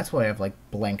 Wow, that's why I've like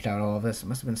blanked out all of this. It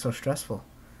must have been so stressful.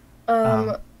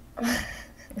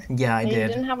 Yeah, I did. You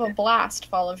didn't have a blast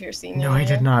fall of your senior year. No, I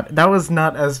did not. That was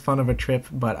not as fun of a trip,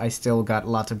 but I still got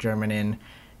lots of German in,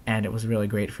 and it was really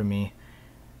great for me.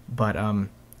 But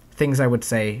things I would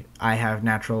say I have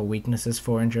natural weaknesses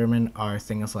for in German are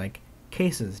things like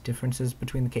cases, differences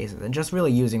between the cases, and just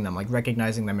really using them, like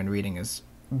recognizing them and reading is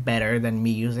better than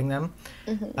me using them.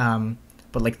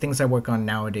 But like things I work on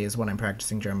nowadays when I'm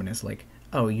practicing German is like,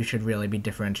 oh, you should really be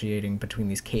differentiating between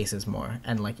these cases more,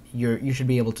 and like you should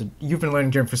be able to. You've been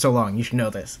learning German for so long, you should know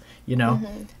this, you know.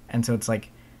 And so it's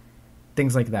like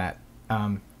things like that.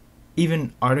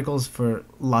 Even articles for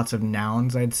lots of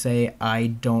nouns, I'd say I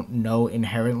don't know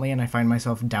inherently, and I find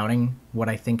myself doubting what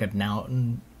I think a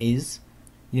noun is,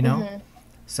 you know.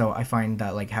 So I find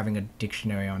that like having a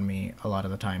dictionary on me a lot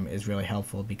of the time is really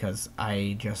helpful because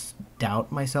I just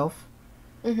doubt myself,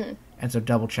 and so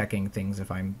double checking things if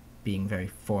I'm being very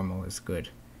formal is good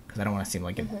because I don't want to seem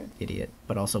like an idiot,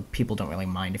 but also people don't really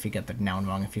mind if you get the noun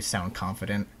wrong if you sound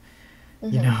confident,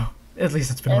 you know. At least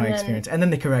that's been my experience. And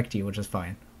then they correct you, which is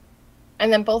fine.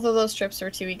 And then both of those trips were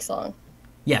 2 weeks long.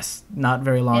 Yes, not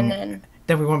very long. And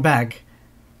then we went back.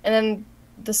 And then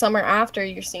the summer after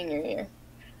your senior year,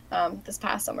 this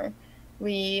past summer,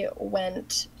 we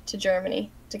went to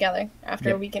Germany together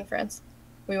after a week in France.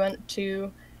 We went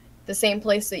to the same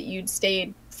place that you'd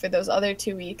stayed for those other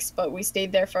 2 weeks, but we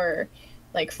stayed there for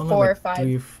like 4 or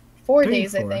 5, 4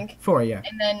 days, I think. 4, yeah.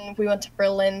 And then we went to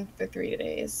Berlin for 3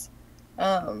 days.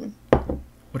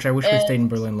 Which I wish we stayed in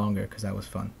Berlin longer because that was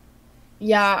fun.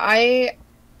 Yeah,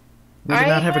 we did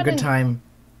not have a good time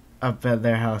up at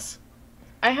their house.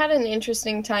 I had an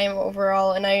interesting time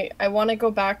overall, and I want to go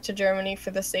back to Germany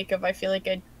for the sake of I feel like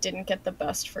I didn't get the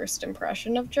best first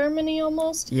impression of Germany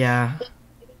almost. Yeah.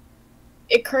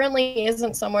 It currently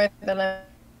isn't somewhere that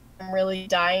I'm really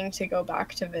dying to go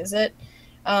back to visit.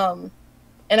 And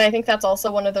I think that's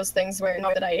also one of those things where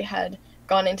that I had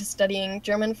gone into studying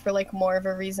German for like more of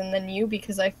a reason than you,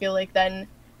 because I feel like then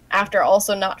after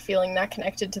also not feeling that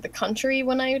connected to the country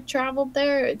when I traveled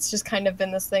there, it's just kind of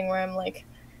been this thing where I'm like,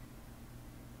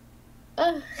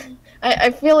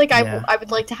 I feel like I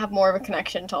would like to have more of a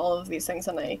connection to all of these things,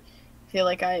 and I feel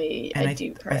like I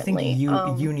do currently. I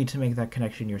think you need to make that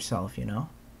connection yourself, you know?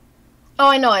 Oh,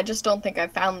 I know. I just don't think I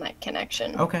found that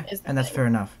connection. Okay, Is the and that's thing. fair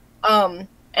enough.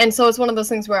 And so it's one of those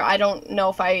things where I don't know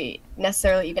if I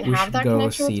necessarily even We have should that go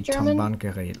connection see with Tom German.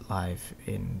 Bangereit live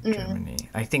in Mm. Germany.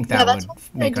 I think Yeah, that that's would one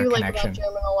thing I make our do like about connection.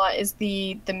 German a lot is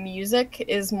the music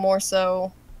is more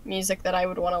so music that I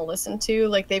would want to listen to.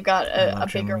 Like they've got I love a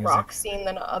German bigger music. rock scene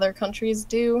than other countries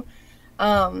do.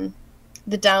 Um,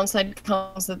 the downside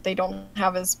comes that they don't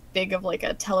have as big of like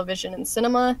a television and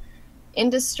cinema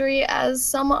industry as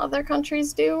some other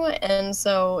countries do, and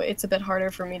so it's a bit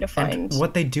harder for me to And find.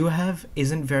 what they do have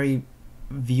isn't very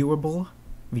viewable,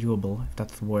 if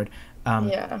that's the word,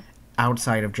 um, Yeah.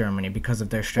 outside of Germany because of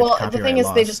their strict Well, the thing copyright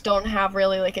is, they laws. just don't have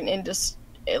really like an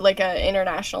like a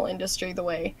international industry the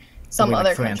way The some way like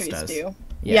other France countries does. do.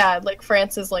 Yeah. Yeah, like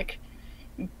France is like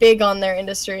big on their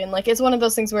industry, and like it's one of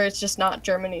those things where it's just not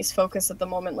Germany's focus at the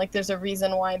moment. Like there's a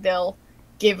reason why they'll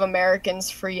give Americans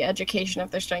free education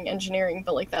if they're studying engineering,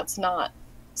 but like that's not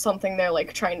something they're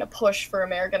like trying to push for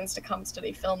Americans to come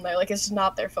study film there. Like it's just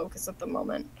not their focus at the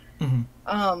moment. Hmm.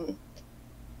 Um,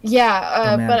 yeah,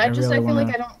 Oh man, but I I really feel like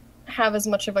wanna. I don't have as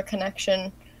much of a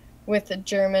connection with the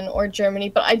German or Germany,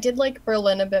 but I did like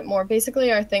Berlin a bit more.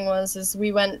 Basically, our thing was is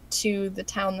we went to the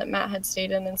town that Matt had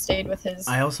stayed in and stayed with his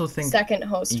I also think, second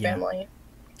host yeah, family.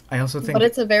 I also But think,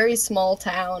 it's a very small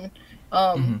town.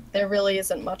 mhm, There really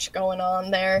isn't much going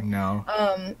on there. no,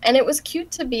 And it was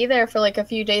cute to be there for like a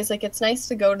few days. Like it's nice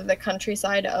to go to the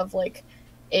countryside of like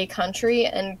a country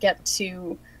and get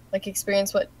to like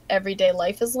experience what everyday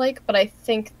life is like. But I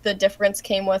think the difference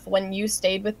came with when you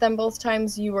stayed with them both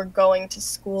times, you were going to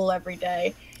school every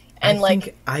day. I And like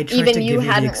think I tried to even you give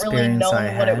you the hadn't really experience I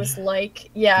known what it had. was like.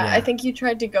 Yeah, I Yeah. think you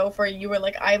tried to go for it. You were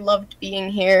like, I loved being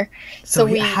here. So So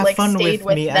we have like fun stayed with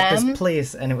with me at this them,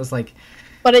 place, and it was like,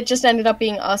 but it just ended up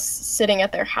being us sitting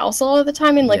at their house all of the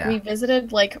time, and like yeah. we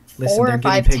visited like Listen, four their or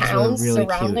guinea five pigs were towns really cute.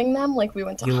 surrounding them. Like we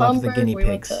went to You love the Hamburg, guinea we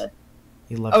went pigs. to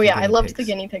You love oh the yeah, I guinea loved the pigs.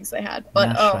 guinea pigs they had,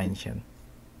 Na but Schweinchen.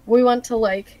 we went to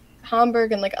like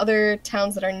Hamburg and like other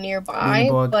towns that are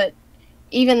nearby, Lüneburg. but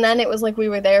even then it was like we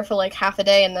were there for like half a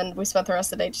day and then we spent the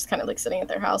rest of the day just kind of like sitting at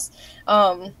their house.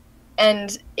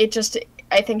 And it just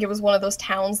I think it was one of those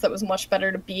towns that was much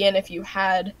better to be in if you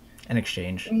had An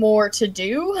exchange. more to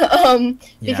do.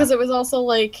 Yeah. Because it was also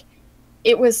like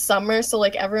it was summer, so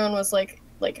like everyone was like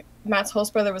Matt's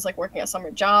host brother was like working a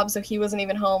summer job, so he wasn't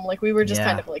even home. Like we were just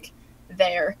kind Yeah. of like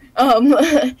there.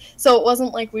 So it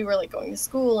wasn't like we were like going to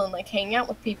school and like hanging out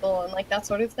with people and like that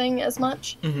sort of thing as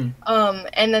much. Hmm.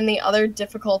 And then the other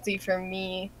difficulty for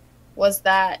me was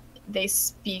that they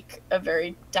speak a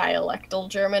very dialectal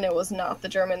German. It was not the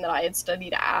German that I had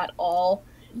studied at all,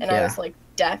 and I Yeah. was like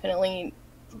definitely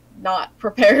not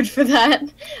prepared for that.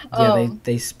 Yeah,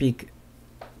 they speak.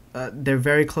 They're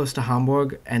very close to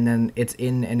Hamburg, and then it's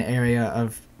in an area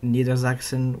of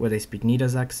Niedersachsen where they speak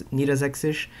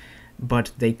Niedersächsisch,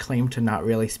 but they claim to not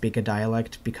really speak a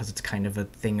dialect because it's kind of a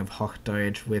thing of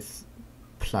Hochdeutsch with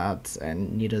Platz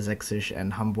and Niedersächsisch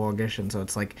and Hamburgisch, and so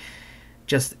it's like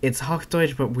just it's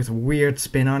Hochdeutsch but with weird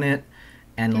spin on it,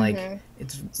 and like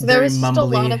it's So there very was just a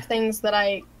lot mumbly. of things that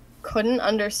I couldn't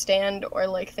understand, or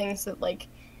like things that like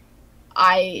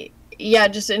I yeah,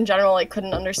 just in general I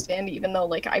couldn't understand, even though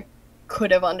like I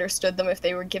could have understood them if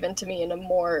they were given to me in a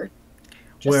more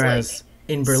just Whereas like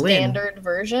in Berlin, standard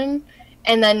version.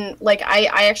 And then like I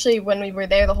actually when we were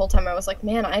there the whole time I was like,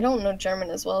 man, I don't know German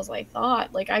as well as I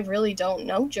thought. Like I really don't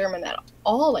know German at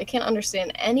all. I can't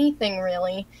understand anything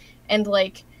really. And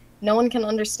like no one can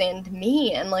understand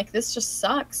me, and like this just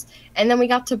sucks. And then we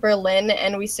got to Berlin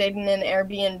and we stayed in an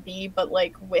Airbnb, but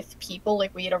like with people,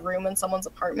 like we had a room in someone's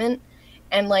apartment,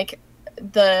 and like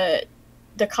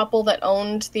the couple that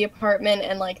owned the apartment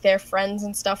and like their friends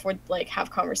and stuff would like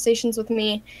have conversations with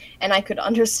me, and I could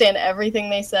understand everything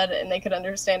they said and they could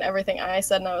understand everything I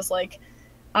said, and I was like,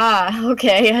 ah,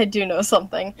 okay, I do know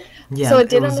something. yeah, So it it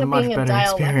did was end a up much being a better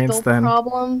experience dialectal then.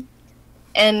 problem,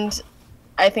 and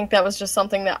I think that was just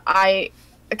something that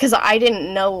because I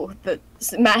didn't know that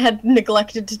Matt had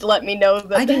neglected to let me know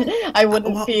that I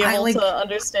wouldn't well, be I, able like, to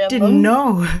understand Didn't them.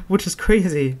 know, which is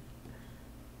crazy.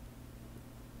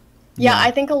 Yeah,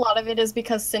 I think a lot of it is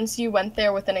because since you went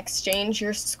there with an exchange,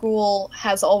 your school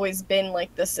has always been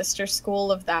like the sister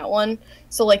school of that one.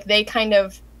 So like they kind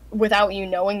of, without you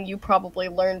knowing, you probably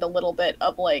learned a little bit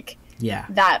of like Yeah.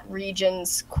 that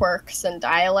region's quirks and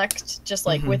dialect just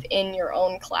like within your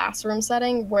own classroom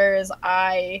setting, whereas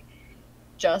I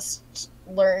just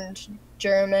learned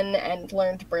German and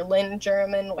learned Berlin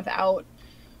German without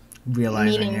Realizing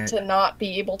meaning it. to not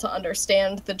be able to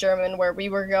understand the German where we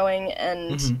were going,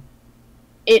 and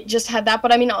it just had that.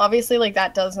 But I mean, obviously, like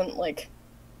that doesn't like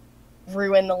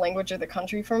ruin the language or the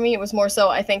country for me. It was more so,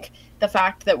 I think, the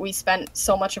fact that we spent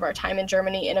so much of our time in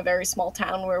Germany in a very small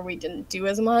town where we didn't do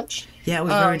as much. Yeah, it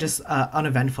was very just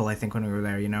uneventful, I think, when we were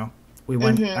there, you know? We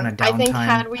went on a I think downtime.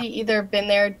 had we either been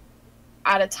there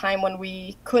at a time when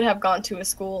we could have gone to a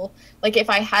school, like if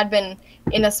I had been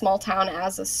in a small town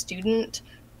as a student,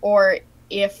 or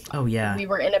if we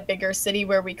were in a bigger city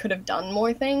where we could have done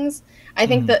more things. I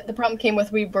think that the problem came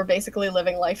with we were basically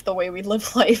living life the way we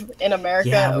live life in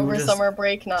America over summer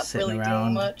break, not really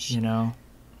doing much. You know?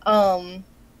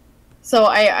 So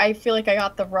I feel like I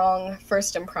got the wrong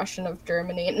first impression of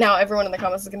Germany. Now everyone in the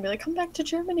comments is going to be like, come back to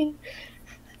Germany.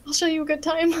 I'll show you a good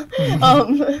time.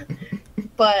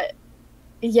 But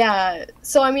yeah,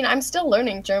 so I mean, I'm still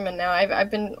learning German now.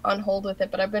 I've been on hold with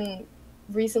it, but I've been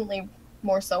recently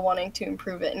more so wanting to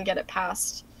improve it and get it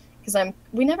passed, because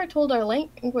we never told our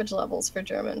language levels for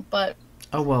German, but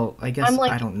oh well, I guess I'm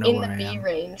like I don't know in where the I B am.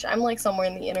 range. I'm like somewhere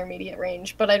in the intermediate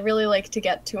range, but I'd really like to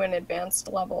get to an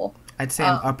advanced level. I'd say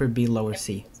I'm upper B, lower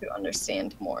C. To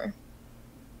understand more.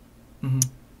 Mm-hmm.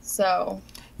 So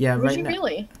yeah, would you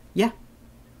really? Yeah,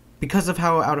 because of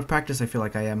how out of practice I feel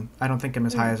like I am. I don't think I'm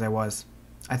as high as I was.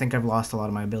 I think I've lost a lot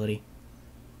of my ability.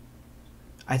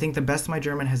 I think the best my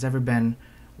German has ever been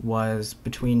was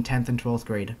between 10th and 12th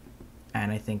grade.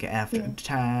 And I think after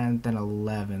 10th and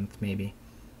 11th, maybe.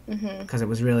 Because it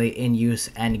was really in use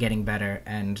and getting better,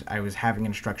 and I was having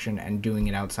instruction and doing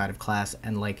it outside of class.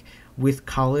 And, like, with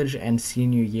college and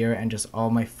senior year and just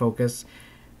all my focus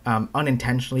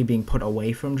unintentionally being put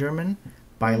away from German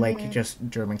by, like, just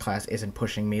German class isn't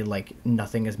pushing me. Like,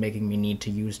 nothing is making me need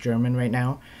to use German right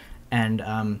now.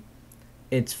 And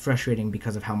it's frustrating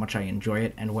because of how much I enjoy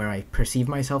it, and where I perceive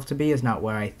myself to be is not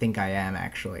where I think I am,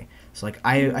 actually. So, like,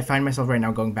 I find myself right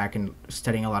now going back and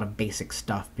studying a lot of basic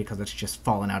stuff because it's just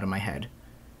fallen out of my head.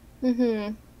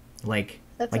 Like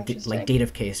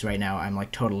dative case right now, I'm,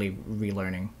 like, totally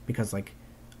relearning because, like,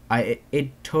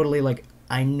 it totally, like,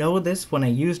 I know this when I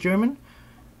use German,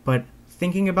 but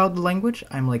thinking about the language,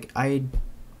 I'm like, I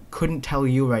couldn't tell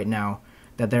you right now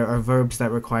that there are verbs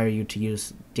that require you to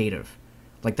use dative.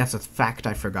 Like, that's a fact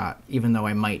I forgot, even though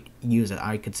I might use it.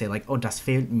 I could say, like, oh, das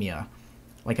fehlt mir.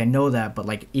 Like, I know that, but,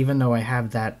 like, even though I have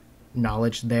that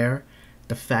knowledge there,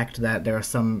 the fact that there are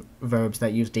some verbs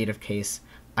that use dative case,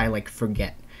 I, like,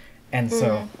 forget. And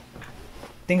so,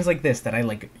 things like this that I,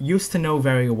 like, used to know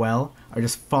very well are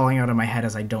just falling out of my head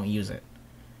as I don't use it.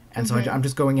 And so I'm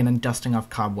just going in and dusting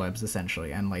off cobwebs,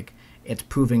 essentially. And, like, it's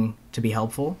proving to be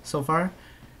helpful so far.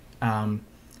 And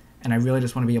I really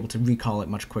just want to be able to recall it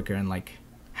much quicker and, like,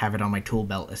 have it on my tool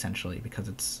belt, essentially,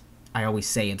 because I always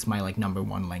say it's my, like, number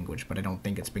one language, but I don't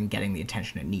think it's been getting the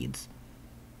attention it needs.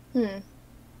 That's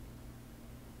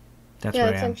where I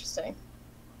am. That's interesting.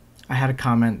 I had a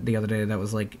comment the other day that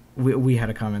was like, we had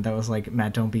a comment that was like,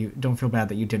 Matt, don't feel bad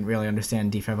that you didn't really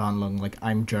understand Die Verwandlung. Like,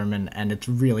 I'm German and it's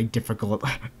really difficult.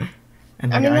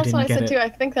 And, like, I mean, that's didn't what I get said it. too. I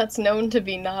think that's known to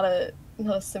be not a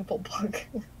simple book.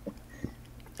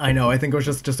 I know. I think it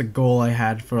was just a goal I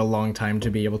had for a long time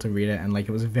to be able to read it, and, like,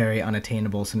 it was very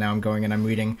unattainable. So now I'm going and I'm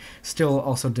reading. Still,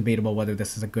 also debatable whether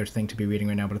this is a good thing to be reading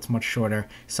right now, but it's much shorter.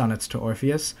 Sonnets to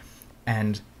Orpheus,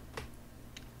 and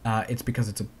it's because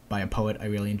it's by a poet I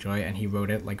really enjoy, and he wrote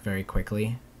it, like, very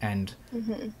quickly, and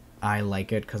I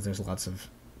like it because there's lots of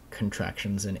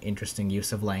contractions and interesting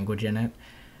use of language in it.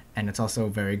 And it's also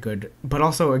very good. But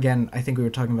also, again, I think we were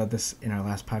talking about this in our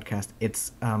last podcast.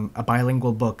 It's a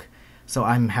bilingual book, so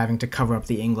I'm having to cover up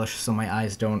the English so my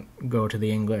eyes don't go to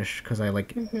the English, because I,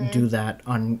 like, do that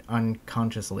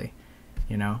unconsciously,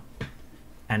 you know?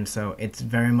 And so it's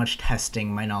very much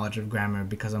testing my knowledge of grammar,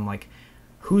 because I'm like,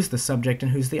 who's the subject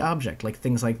and who's the object? Like,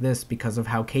 things like this, because of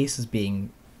how case is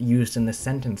being used in this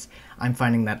sentence, I'm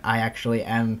finding that I actually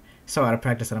am so out of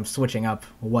practice that I'm switching up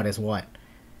what is what.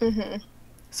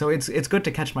 So it's good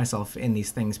to catch myself in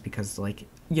these things because, like,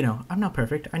 you know, I'm not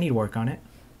perfect. I need work on it.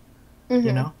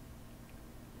 You know?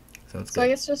 So it's good. So I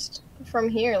guess just from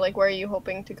here, like, where are you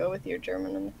hoping to go with your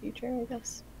German in the future, I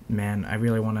guess? Man, I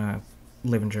really want to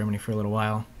live in Germany for a little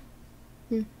while.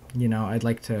 You know, I'd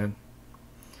like to,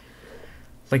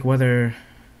 like, whether,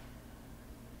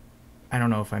 I don't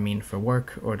know if I mean for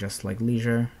work or just, like,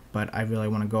 leisure, but I really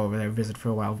want to go over there, visit for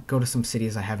a while, go to some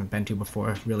cities I haven't been to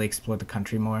before, really explore the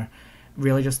country more.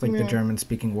 Really just, like, the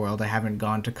German-speaking world. I haven't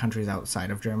gone to countries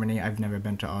outside of Germany. I've never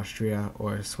been to Austria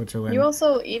or Switzerland. You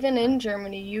also, even in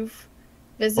Germany, you've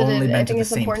visited, I think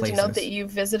it's important to note that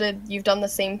you've done the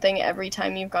same thing every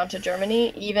time you've gone to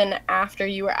Germany, even after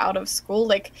you were out of school.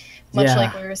 Like, much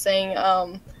like we were saying,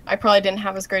 I probably didn't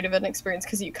have as great of an experience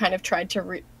because you kind of tried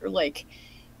to,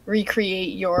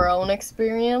 recreate your own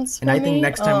experience And for I think me.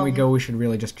 next time we go, we should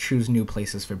really just choose new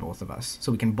places for both of us,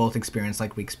 so we can both experience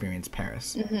like we experienced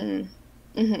Paris.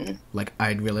 Like,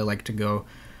 I'd really like to go.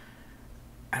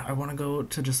 I want to go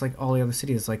to just like all the other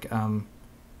cities. Like,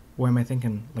 where am I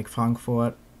thinking? Like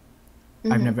Frankfurt.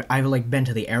 I've like been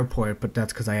to the airport, but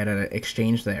that's because I had an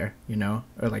exchange there, you know,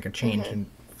 or like a change in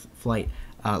flight.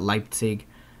 Leipzig,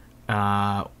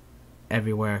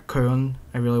 everywhere. Köln,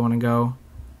 I really want to go.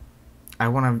 I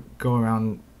want to go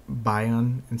around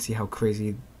Bayern and see how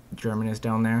crazy German is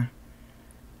down there.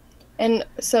 And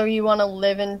so you want to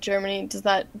live in Germany?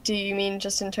 Do you mean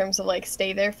just in terms of like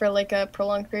stay there for like a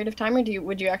prolonged period of time, or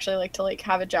would you actually like to like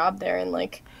have a job there and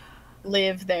like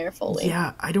live there fully?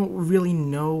 Yeah, I don't really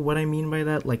know what I mean by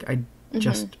that. Like, I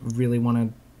just really want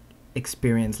to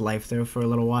experience life there for a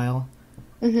little while.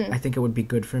 I think it would be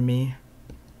good for me,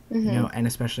 you know, and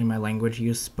especially my language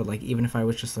use. But like, even if I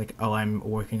was just like, oh, I'm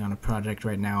working on a project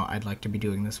right now, I'd like to be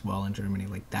doing this while in Germany.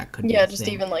 Like, that could be Yeah, a just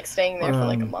thing. even like staying there for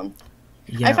like a month.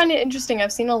 I Yeah, find it interesting.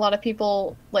 I've seen a lot of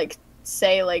people like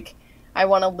say like I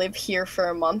want to live here for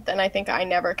a month, and I think I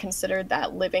never considered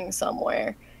that living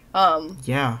somewhere.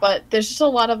 yeah, But there's just a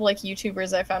lot of like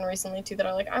YouTubers I found recently too that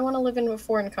are like I want to live in a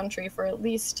foreign country for at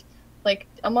least like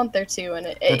a month or two, and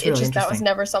that's it really just that was interesting.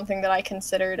 never something that I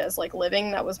considered as like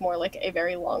living. That was more like a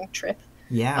very long trip.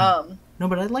 Yeah. Um, No,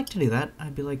 but I'd like to do that.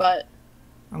 I'd be like, but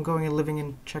I'm going and living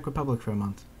in Czech Republic for a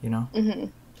month, you know?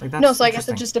 Like, No, that's so I guess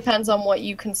it interesting. just depends on what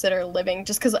you consider living.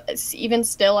 Just because even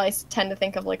still, tend to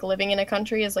think of like living in a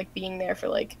country as like being there for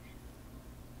like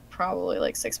probably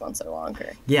like 6 months or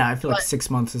longer. Yeah, I feel like But 6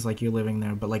 months is like you're living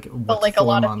there, but like, but what's like a four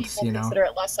lot of months, people you know? consider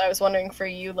it less. So I was wondering for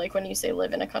you, like when you say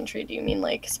live in a country, do you mean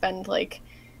like spend like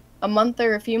a month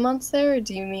or a few months there, or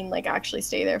do you mean like actually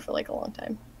stay there for like a long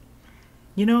time?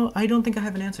 You know, I don't think I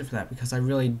have an answer for that because I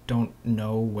really don't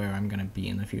know where I'm going to be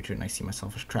in the future, and I see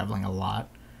myself as traveling a lot.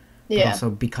 But Yeah. also,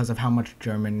 because of how much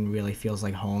German really feels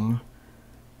like home,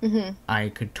 I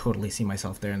could totally see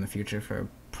myself there in the future for a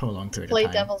prolonged period of Play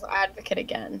time. devil's advocate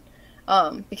again,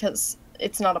 because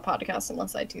it's not a podcast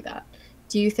unless I do that.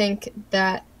 Do you think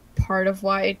that part of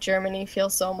why Germany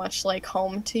feels so much like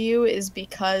home to you is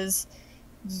because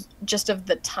just of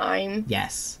the time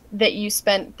Yes. that you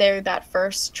spent there that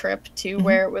first trip too,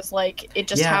 where it was like it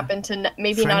just Yeah. happened to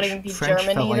maybe not even be French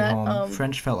felt Germany like that home.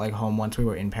 French felt like home once we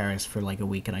were in Paris for like a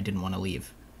week and I didn't want to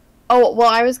leave. Oh, well,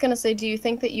 I was gonna say, do you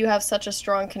think that you have such a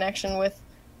strong connection with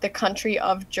the country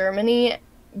of Germany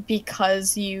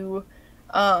because you,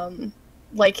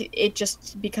 like it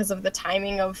just because of the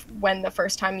timing of when the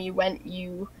first time you went,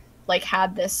 you like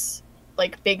had this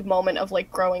like big moment of like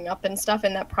growing up and stuff,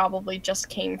 and that probably just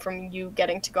came from you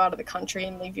getting to go out of the country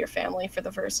and leave your family for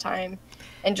the first time,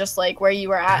 and just like where you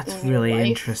were at That's in your really life.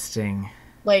 interesting.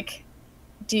 Like,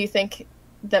 do you think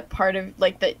that part of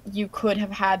like that you could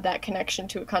have had that connection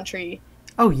to a country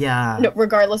Oh yeah. no,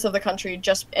 regardless of the country,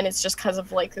 just and it's just because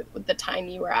of like the time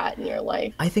you were at in your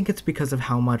life. I think it's because of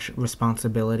how much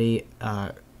responsibility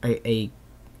a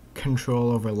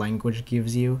control over language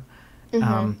gives you. Mm-hmm.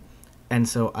 Um, and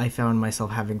so I found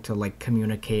myself having to like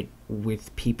communicate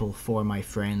with people for my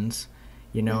friends,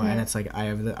 you know, and it's like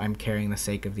I'm carrying the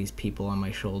sake of these people on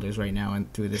my shoulders right now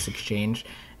and through this exchange,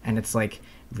 and it's like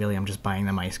really I'm just buying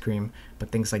them ice cream,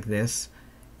 but things like this,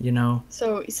 you know,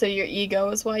 So your ego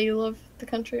is why you love the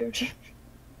country of Germany.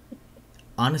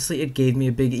 honestly it gave me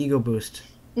a big ego boost,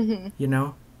 you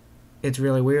know, it's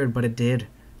really weird, but it did.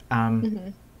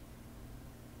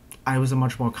 I was a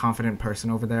much more confident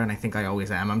person over there, and I think I always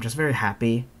am. I'm just very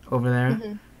happy over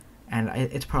there, and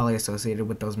it's probably associated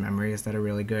with those memories that are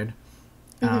really good.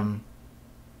 Um,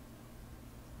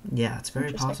 yeah, it's very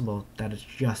Interesting. possible that it's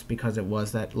just because it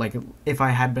was that, like, if I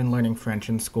had been learning French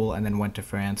in school and then went to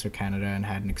France or Canada and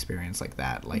had an experience like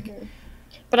that, like,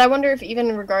 But I wonder if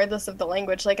even regardless of the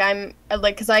language, like I'm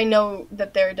like because I know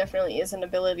that there definitely is an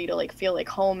ability to like feel like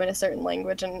home in a certain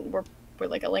language, and we're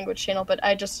like a language channel. But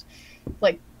I just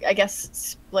like I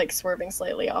guess like swerving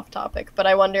slightly off topic. But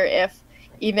I wonder if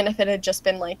even if it had just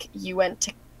been like you went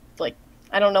to like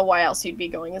I don't know why else you'd be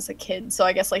going as a kid. So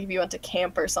I guess like if you went to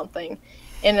camp or something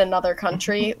in another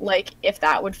country, like if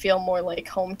that would feel more like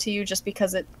home to you, just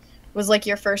because it was like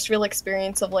your first real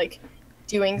experience of like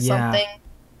doing yeah, something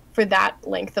for that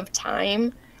length of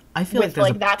time I feel like with there's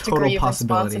like a that total degree of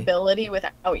possibility. responsibility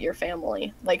without your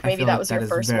family. Like I maybe feel that like was that your is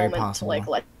first very moment to like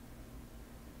possible. let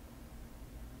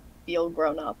feel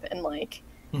grown up and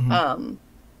Hmm. um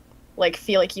like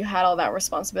feel like you had all that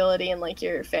responsibility and like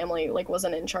your family like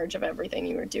wasn't in charge of everything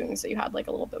you were doing, so you had like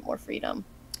a little bit more freedom.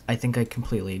 I think I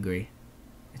completely agree.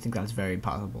 I think that's very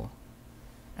possible.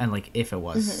 And like if it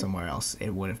was somewhere else,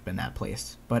 it would have been that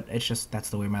place. But it's just that's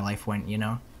the way my life went, you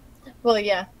know. Well,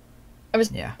 yeah. I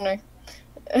was Yeah. wondering.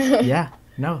 Yeah.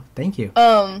 No, thank you.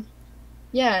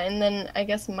 Yeah, and then I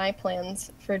guess my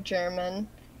plans for German,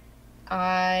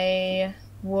 I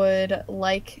would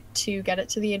like to get it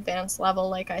to the advanced level,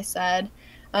 like I said.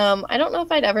 I don't know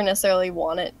if I'd ever necessarily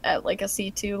want it at like a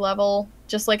C2 level.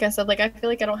 Just like I said, like I feel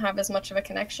like I don't have as much of a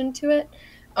connection to it.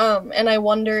 And I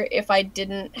wonder if I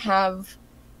didn't have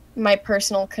my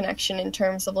personal connection in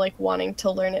terms of like wanting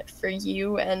to learn it for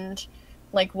you and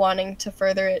like wanting to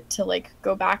further it to like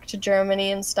go back to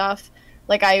Germany and stuff.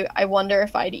 Like I wonder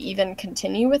if I'd even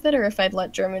continue with it or if I'd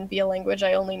let German be a language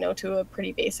I only know to a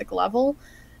pretty basic level.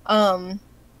 Um,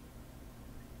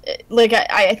 like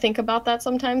I think about that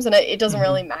sometimes and it doesn't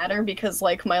really matter because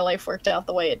like my life worked out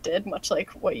the way it did, much like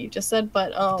what you just said.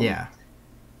 But Yeah.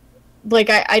 like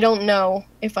I don't know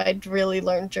if I'd really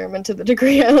learned German to the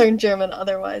degree I learned German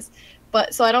otherwise.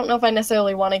 But so I don't know if I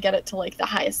necessarily want to get it to like the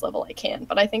highest level I can,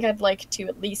 but I think I'd like to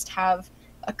at least have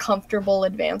a comfortable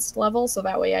advanced level so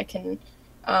that way I can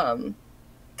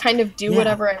kind of do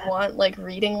whatever I want, like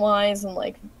reading wise and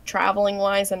like traveling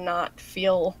wise, and not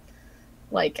feel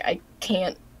like I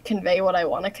can't convey what I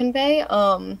want to convey.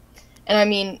 And I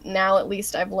mean, now at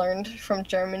least I've learned from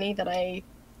Germany that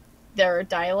there are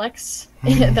dialects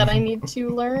that I need to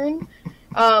learn,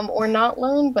 or not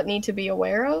learn, but need to be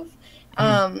aware of.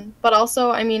 But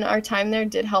also, I mean, our time there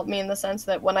did help me in the sense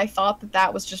that when I thought that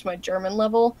that was just my German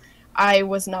level, I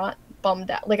was not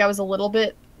bummed out. Like, I was a little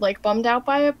bit, like, bummed out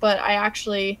by it, but I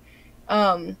actually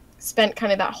spent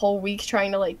kind of that whole week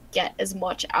trying to, like, get as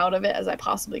much out of it as I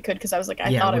possibly could, because I was like,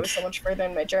 I thought I was so much further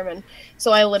in my German.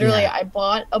 So I literally, I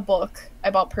bought a book. I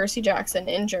bought Percy Jackson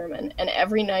in German, and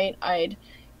every night I'd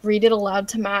read it aloud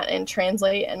to Matt and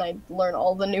translate, and I'd learn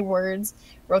all the new words,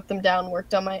 wrote them down,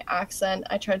 worked on my accent.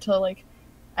 I tried to, like,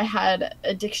 I had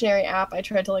a dictionary app. I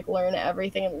tried to, like, learn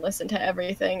everything and listen to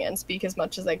everything and speak as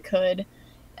much as I could.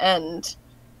 And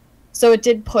so it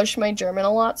did push my German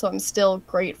a lot, so I'm still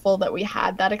grateful that we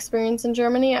had that experience in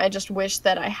Germany. I just wish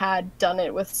that I had done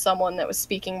it with someone that was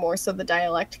speaking more so the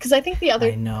dialect. Because I think the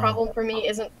other problem for me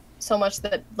isn't so much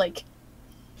that, like,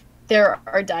 there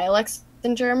are dialects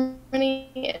in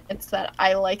Germany. It's that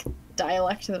I like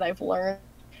dialect that I've learned,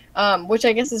 which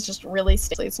I guess is just really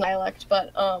it's dialect,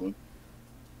 but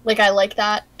like I like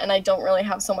that, and I don't really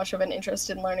have so much of an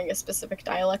interest in learning a specific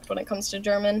dialect when it comes to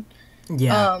German.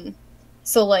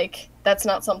 So like that's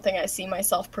not something I see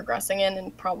myself progressing in,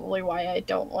 and probably why I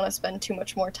don't want to spend too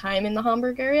much more time in the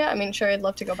Hamburg area. I mean, sure, I'd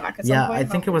love to go back at some point. I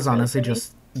think it was honestly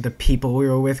just the people we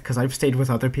were with, because I've stayed with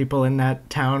other people in that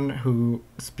town who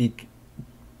speak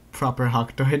proper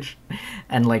Hochdeutsch,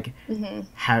 and like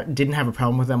didn't have a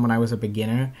problem with them when I was a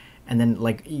beginner. And then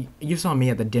like you saw me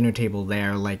at the dinner table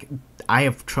there, like I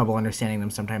have trouble understanding them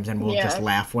sometimes, and will just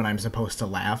laugh when I'm supposed to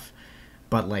laugh.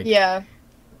 But like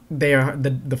they are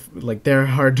they're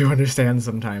hard to understand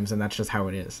sometimes, and that's just how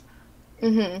it is.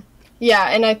 Yeah,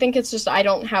 and I think it's just I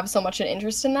don't have so much an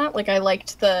interest in that. Like I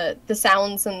liked the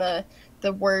sounds and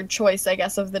the word choice, I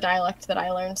guess, of the dialect that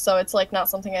I learned. So it's like not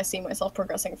something I see myself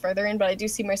progressing further in, but I do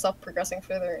see myself progressing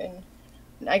further in,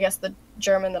 I guess, the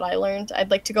German that I learned.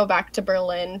 I'd like to go back to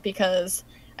Berlin because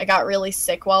I got really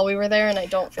sick while we were there, and I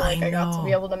don't feel like I got to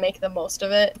be able to make the most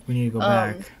of it. We need to go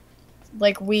back.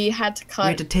 Like we had to cut. We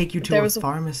had to take you to a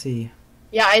pharmacy.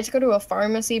 Yeah, I had to go to a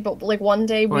pharmacy, but like one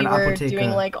day we were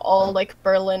doing like all like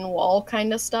Berlin Wall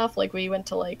kind of stuff. Like we went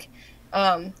to like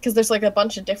because there's like a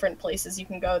bunch of different places you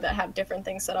can go that have different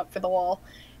things set up for the wall.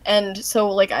 And so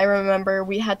like I remember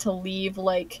we had to leave,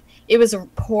 like it was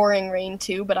pouring rain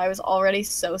too, but I was already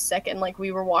so sick, and like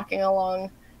we were walking along,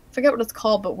 I forget what it's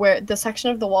called, but where the section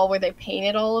of the wall where they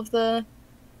painted all of the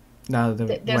there's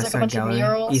West like Side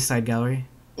Gallery, East Side Gallery.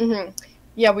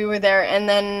 Yeah, we were there, and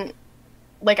then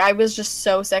like I was just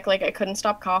so sick, like I couldn't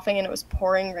stop coughing, and it was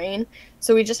pouring rain,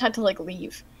 so we just had to like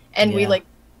leave, and we like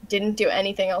didn't do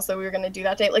anything else that we were going to do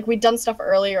that day. Like we'd done stuff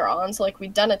earlier on, so like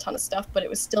we'd done a ton of stuff, but it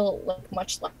was still like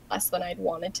much less than I'd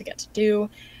wanted to get to do.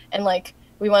 And like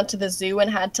we went to the zoo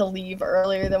and had to leave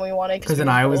earlier than we wanted because then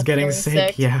I was getting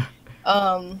sick.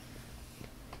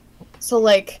 So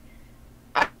like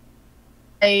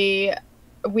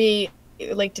we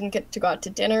like didn't get to go out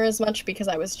to dinner as much because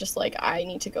I was just like, I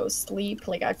need to go sleep,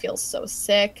 like I feel so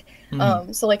sick.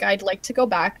 So like I'd like to go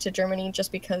back to Germany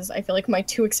just because I feel like my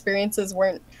two experiences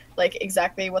weren't like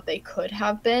exactly what they could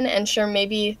have been. And sure,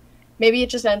 maybe it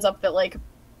just ends up that like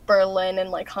Berlin and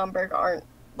like Hamburg aren't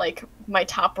like my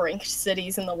top ranked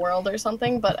cities in the world or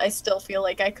something, but I still feel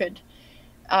like I could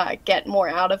get more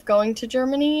out of going to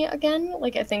Germany again.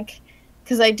 Like I think,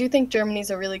 because I do think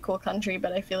Germany's a really cool country,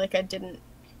 but I feel like I didn't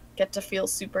get to feel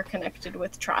super connected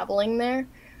with traveling there.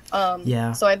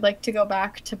 Yeah. So I'd like to go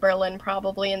back to Berlin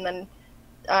probably, and then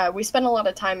we spent a lot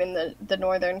of time in the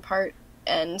northern part,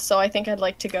 and so I think I'd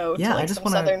like to go to Yeah, I like just some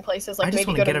wanna southern places, I like just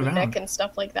maybe wanna go to get Munich around. and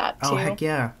stuff like that Oh, too. heck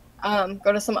yeah.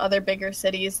 Go to some other bigger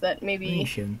cities that You maybe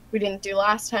should. we didn't do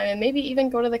last time, and maybe even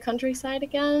go to the countryside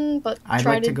again, but I'd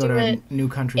try like to to go do to it new in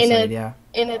countryside, a yeah.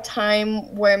 in a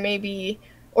time where maybe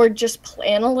or just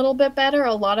plan a little bit better.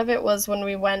 A lot of it was when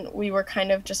we went, we were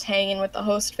kind of just hanging with the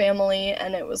host family,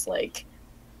 and it was like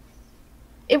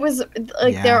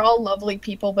Yeah. they're all lovely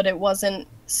people, but it wasn't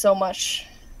so much,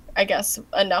 I guess,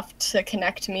 enough to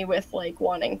connect me with like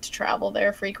wanting to travel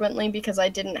there frequently, because I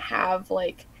didn't have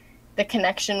like the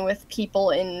connection with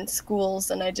people in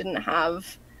schools, and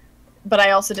but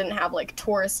I also didn't have like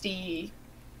touristy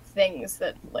things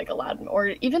that like allowed me, or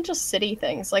even just city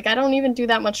things. Like I don't even do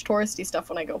that much touristy stuff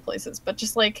when I go places, but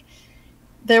just like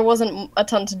there wasn't a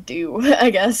ton to do, I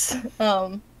guess.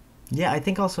 Yeah, I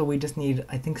think also we just need.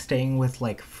 I think staying with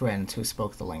like friends who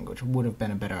spoke the language would have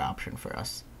been a better option for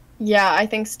us. Yeah, I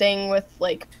think staying with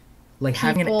like Like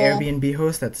having an people. Airbnb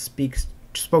host that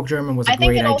spoke German was a I think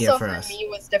great it idea also for for us. me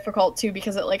was difficult too,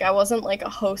 because it like I wasn't like a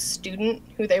host student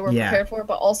who they were Yeah. prepared for,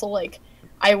 but also like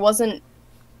I wasn't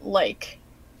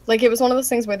like it was one of those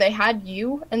things where they had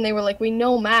you and they were like, we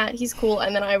know Matt, he's cool,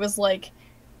 and then I was like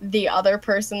the other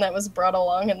person that was brought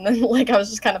along, and then like I was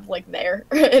just kind of like there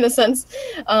in a sense.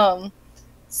 um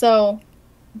so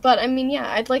but I mean,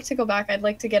 yeah, I'd like to go back. I'd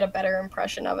like to get a better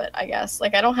impression of it, I guess.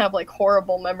 Like I don't have like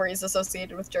horrible memories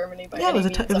associated with Germany by Yeah, any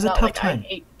it means. was I'm a not tough like I time.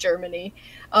 hate Germany.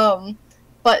 um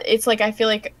but it's like I feel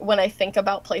like when I think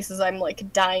about places I'm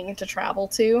like dying to travel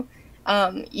to,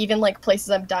 even like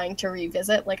places I'm dying to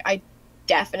revisit, like I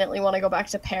definitely want to go back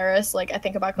to Paris. Like I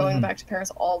think about going Hmm. back to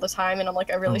Paris all the time, and I'm like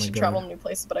I Oh really my should travel god. new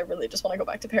places, but I really just want to go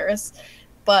back to Paris.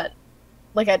 But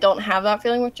like I don't have that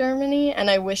feeling with Germany, and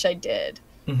I wish I did.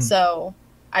 Hmm. So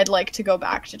I'd like to go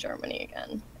back to Germany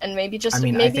again, and I just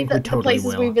mean, I maybe think we the totally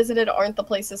places we will. visited aren't the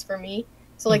places for me.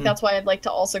 So like Hmm. that's why I'd like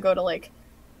to also go to like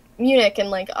Munich and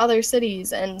like other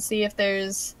cities and see if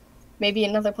there's maybe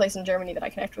another place in Germany that I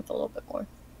connect with a little bit more.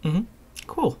 Hmm.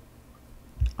 Cool.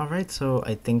 All right, so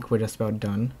I think we're just about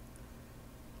done.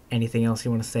 Anything else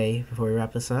you want to say before we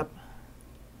wrap this up?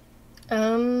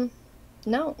 Um,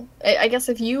 no. I guess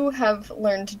if you have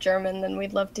learned German, then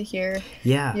we'd love to hear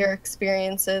Yeah. your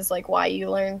experiences, like why you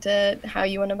learned it, how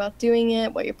you went about doing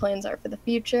it, what your plans are for the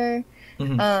future.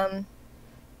 Hmm. Um,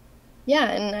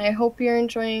 yeah, and I hope you're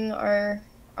enjoying our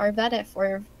VEDF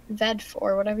or VEDF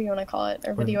or whatever you want to call it,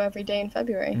 our Or video every day in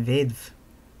February. VEDF.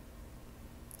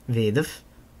 VEDF.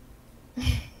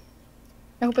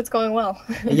 I hope it's going well.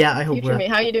 Yeah, I hope Future we're. me,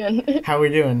 how you doing? How are we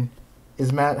doing?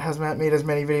 Has Matt made as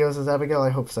many videos as Abigail? I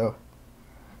hope so.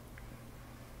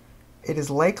 It is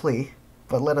likely,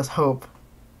 but let us hope.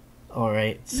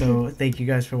 Alright, so thank you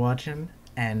guys for watching,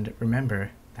 and remember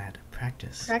that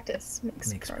practice Practice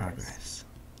makes progress. progress.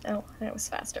 Oh, that was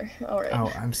faster. All right.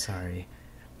 Oh, I'm sorry.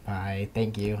 Bye.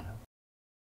 Thank you.